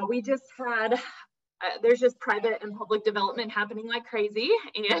yeah, we just had, there's just private and public development happening like crazy.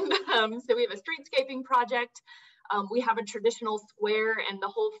 And so we have a streetscaping project. We have a traditional square, and the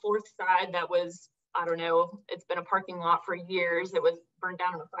whole fourth side that was, I don't know, it's been a parking lot for years. It was burned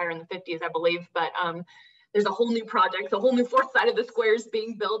down in a fire in the 50s, I believe. But there's a whole new project. The whole new fourth side of the square is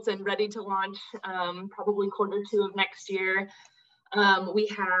being built and ready to launch probably Q2 of next year. We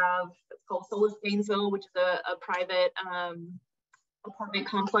have, it's called Solis Gainesville, which is a private apartment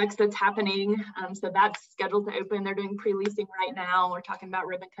complex that's happening. So that's scheduled to open. They're doing pre-leasing right now. We're talking about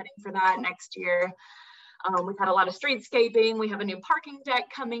ribbon cutting for that next year. We've had a lot of streetscaping. We have a new parking deck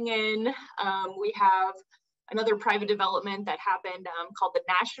coming in. We have another private development that happened called the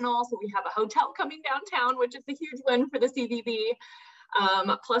National. So we have a hotel coming downtown, which is a huge win for the CVB.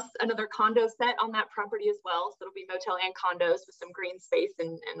 Plus another condo set on that property as well. So it'll be motel and condos with some green space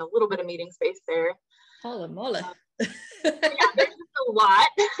and a little bit of meeting space there. Holy moly. Yeah, there's just a lot.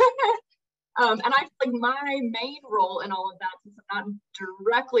 And I feel like my main role in all of that, since I'm not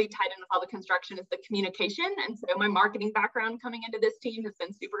directly tied into all the construction, is the communication. And so my marketing background coming into this team has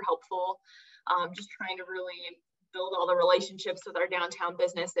been super helpful. Just trying to really build all the relationships with our downtown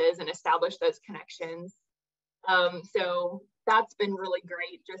businesses and establish those connections. So that's been really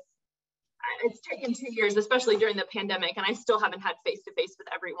great. Just it's taken 2 years, especially during the pandemic, and I still haven't had face-to-face with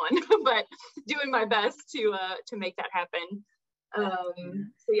everyone, but doing my best to make that happen. So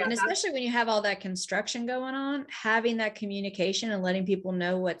yeah, and especially when you have all that construction going on, having that communication and letting people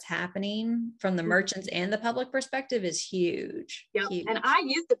know what's happening from the merchants and the public perspective is huge. Yeah, and I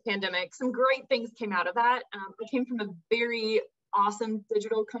used the pandemic. Some great things came out of that. I came from a very awesome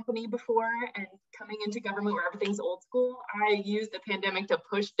digital company before, and coming into government where everything's old school, I used the pandemic to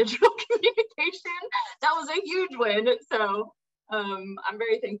push digital communication. That was a huge win. So I'm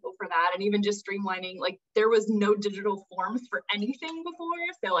very thankful for that. And even just streamlining, like there was no digital forms for anything before.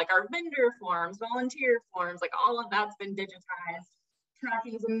 So like our vendor forms, volunteer forms, like all of that's been digitized.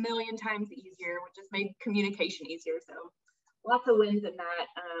 Tracking is a million times easier, which just made communication easier. So lots of wins in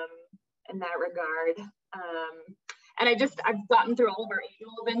that regard. And I've gotten through all of our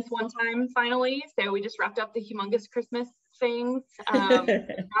annual events one time finally. So we just wrapped up the humongous Christmas things.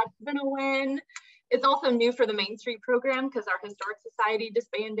 That's been a win. It's also new for the Main Street program because our Historic Society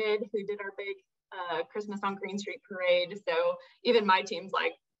disbanded, who did our big Christmas on Green Street parade. So even my team's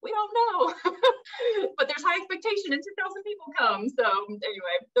like, we don't know, but there's high expectation and 2,000 people come. So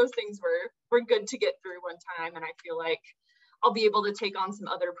anyway, those things were good to get through one time. And I feel like I'll be able to take on some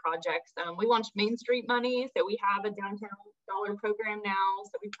other projects. We launched Main Street Money. So we have a downtown dollar program now.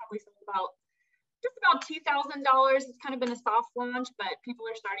 So we probably sold just about $2,000. It's kind of been a soft launch, but people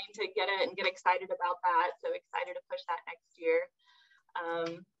are starting to get it and get excited about that. So excited to push that next year.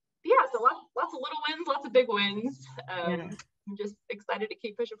 Yeah, so lots of little wins, lots of big wins. I'm just excited to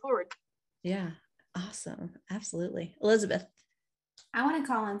keep pushing forward. Yeah, awesome. Absolutely. Elizabeth. I want to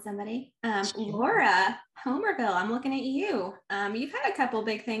call on somebody. Laura Homerville, I'm looking at you. You've had a couple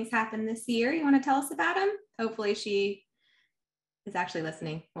big things happen this year. You want to tell us about them? Hopefully she is actually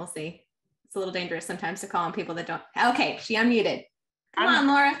listening. We'll see. It's a little dangerous sometimes to call on people that don't. Okay, she unmuted. Come on,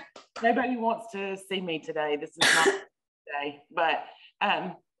 Laura. Nobody wants to see me today. This is not today, but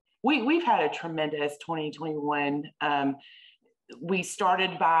we've had a tremendous 2021. We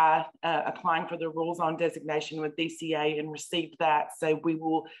started by applying for the rules on designation with DCA and received that. So we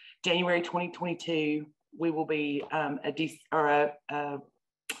will, January 2022, we will be a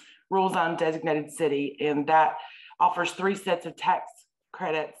rules on designated city, and that offers 3 sets of tax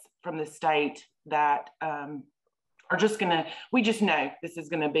credits from the state that are just we just know this is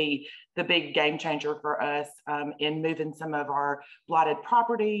gonna be the big game changer for us in moving some of our blighted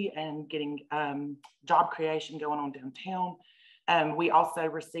property and getting job creation going on downtown. We also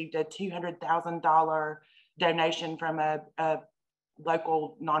received a $200,000 donation from a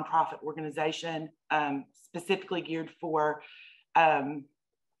local nonprofit organization specifically geared for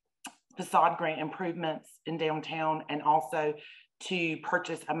facade grant improvements in downtown, and also to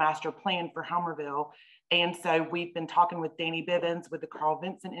purchase a master plan for Homerville. And so we've been talking with Danny Bivens with the Carl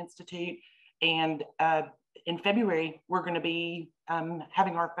Vinson Institute, and in February, we're going to be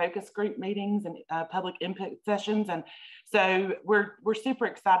having our focus group meetings and public input sessions. And so we're super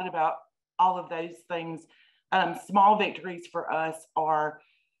excited about all of those things. Small victories for us are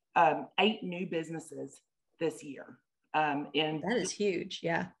 8 new businesses this year. And that is huge.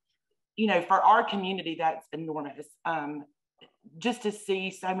 Yeah. You know, for our community, that's enormous. Just to see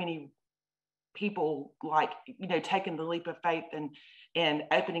so many people taking the leap of faith and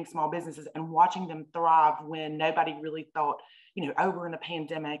opening small businesses and watching them thrive when nobody really thought, we're in a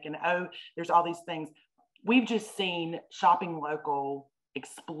pandemic and there's all these things. We've just seen shopping local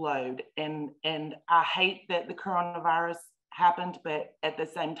explode, and I hate that the coronavirus happened, but at the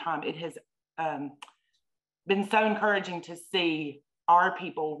same time, it has been so encouraging to see our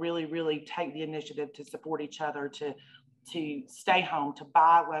people really, really take the initiative to support each other, to stay home, to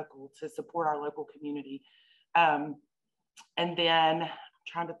buy local, to support our local community. And then I'm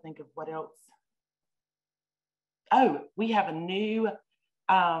trying to think of what else. Oh, we have a new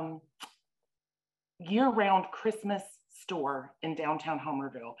year-round Christmas store in downtown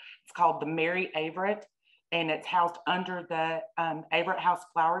Homerville. It's called the Mary Averett, and it's housed under the Averett House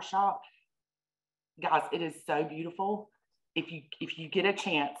Flower Shop. Guys, it is so beautiful. If you get a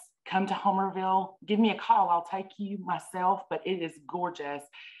chance, come to Homerville, give me a call. I'll take you myself, but it is gorgeous.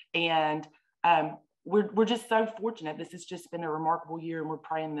 And we're just so fortunate. This has just been a remarkable year, and we're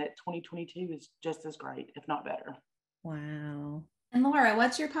praying that 2022 is just as great, if not better. Wow. And Laura,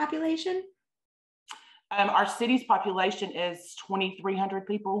 what's your population? Our city's population is 2,300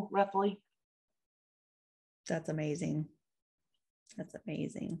 people, roughly. That's amazing. That's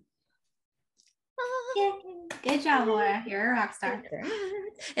amazing. Yeah. Good job, Laura. You're a rock star.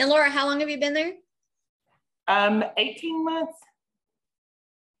 And Laura, how long have you been there? 18 months.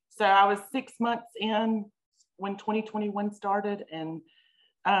 So I was 6 months in when 2021 started, and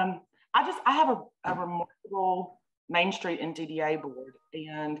I have a remarkable Main Street and DDA board,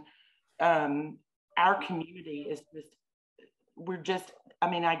 and our community is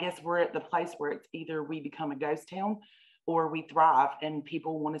I guess we're at the place where it's either we become a ghost town or we thrive, and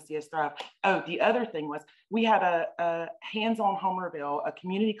people want to see us thrive. Oh, the other thing was we had a hands-on Homerville, a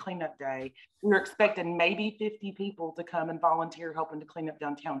community cleanup day. We were expecting maybe 50 people to come and volunteer helping to clean up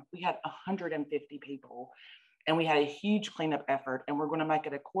downtown. We had 150 people, and we had a huge cleanup effort, and we're going to make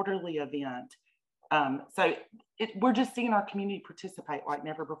it a quarterly event So we're just seeing our community participate like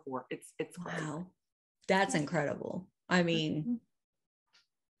never before. It's great. Wow, that's incredible. I mean,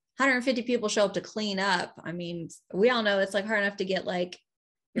 150 people show up to clean up. I mean, we all know it's like hard enough to get like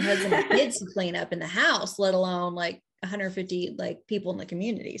your husband and kids to clean up in the house, let alone like 150 like people in the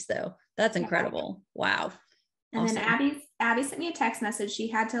community. So that's incredible. Wow. And awesome. then Abby sent me a text message. She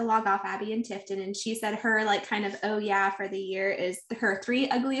had to log off, Abby in Tifton, and she said her like kind of, oh yeah, for the year is her 3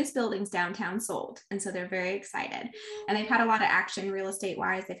 ugliest buildings downtown sold. And so they're very excited. And they've had a lot of action real estate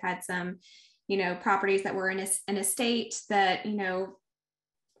wise. They've had some, properties that were in a state that,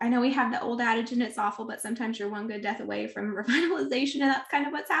 I know we have the old adage and it's awful, but sometimes you're one good death away from revitalization, and that's kind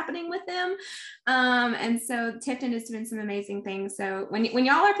of what's happening with them. And so Tifton is doing some amazing things. So when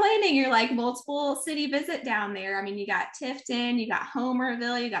y'all are planning, you're like multiple city visit down there. I mean, you got Tifton, you got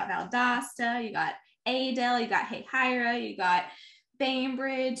Homerville, you got Valdosta, you got Adel, you got Hayhira, you got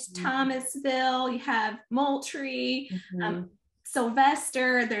Bainbridge, Thomasville, you have Moultrie,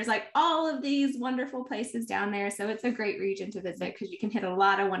 Sylvester. There's like all of these wonderful places down there. So it's a great region to visit because you can hit a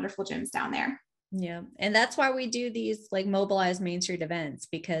lot of wonderful gyms down there. Yeah. And that's why we do these like mobilized Main Street events,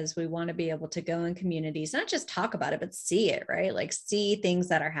 because we want to be able to go in communities, not just talk about it, but see it, right? Like see things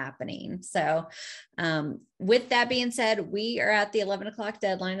that are happening. So with that being said, we are at the 11 o'clock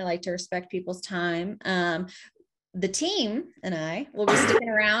deadline. I like to respect people's time. The team and I will be sticking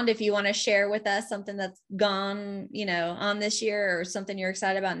around if you want to share with us something that's gone, on this year, or something you're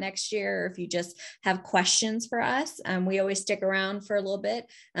excited about next year, or if you just have questions for us. We always stick around for a little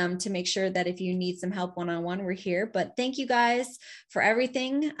bit to make sure that if you need some help one-on-one, we're here. But thank you guys for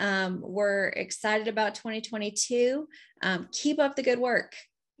everything. We're excited about 2022. Keep up the good work.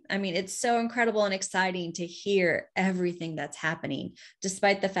 I mean, it's so incredible and exciting to hear everything that's happening,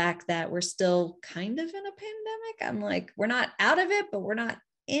 despite the fact that we're still kind of in a pandemic. I'm like, we're not out of it, but we're not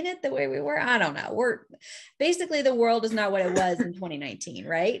in it the way we were. I don't know. We're basically, the world is not what it was in 2019,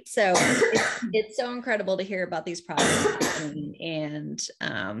 right? So it's so incredible to hear about these projects and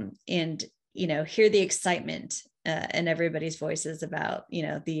hear the excitement in everybody's voices about,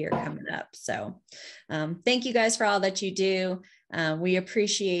 the year coming up. So thank you guys for all that you do. We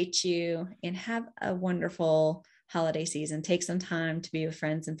appreciate you, and have a wonderful holiday season. Take some time to be with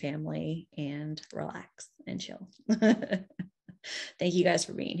friends and family and relax and chill. Thank you guys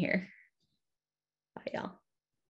for being here. Bye, y'all.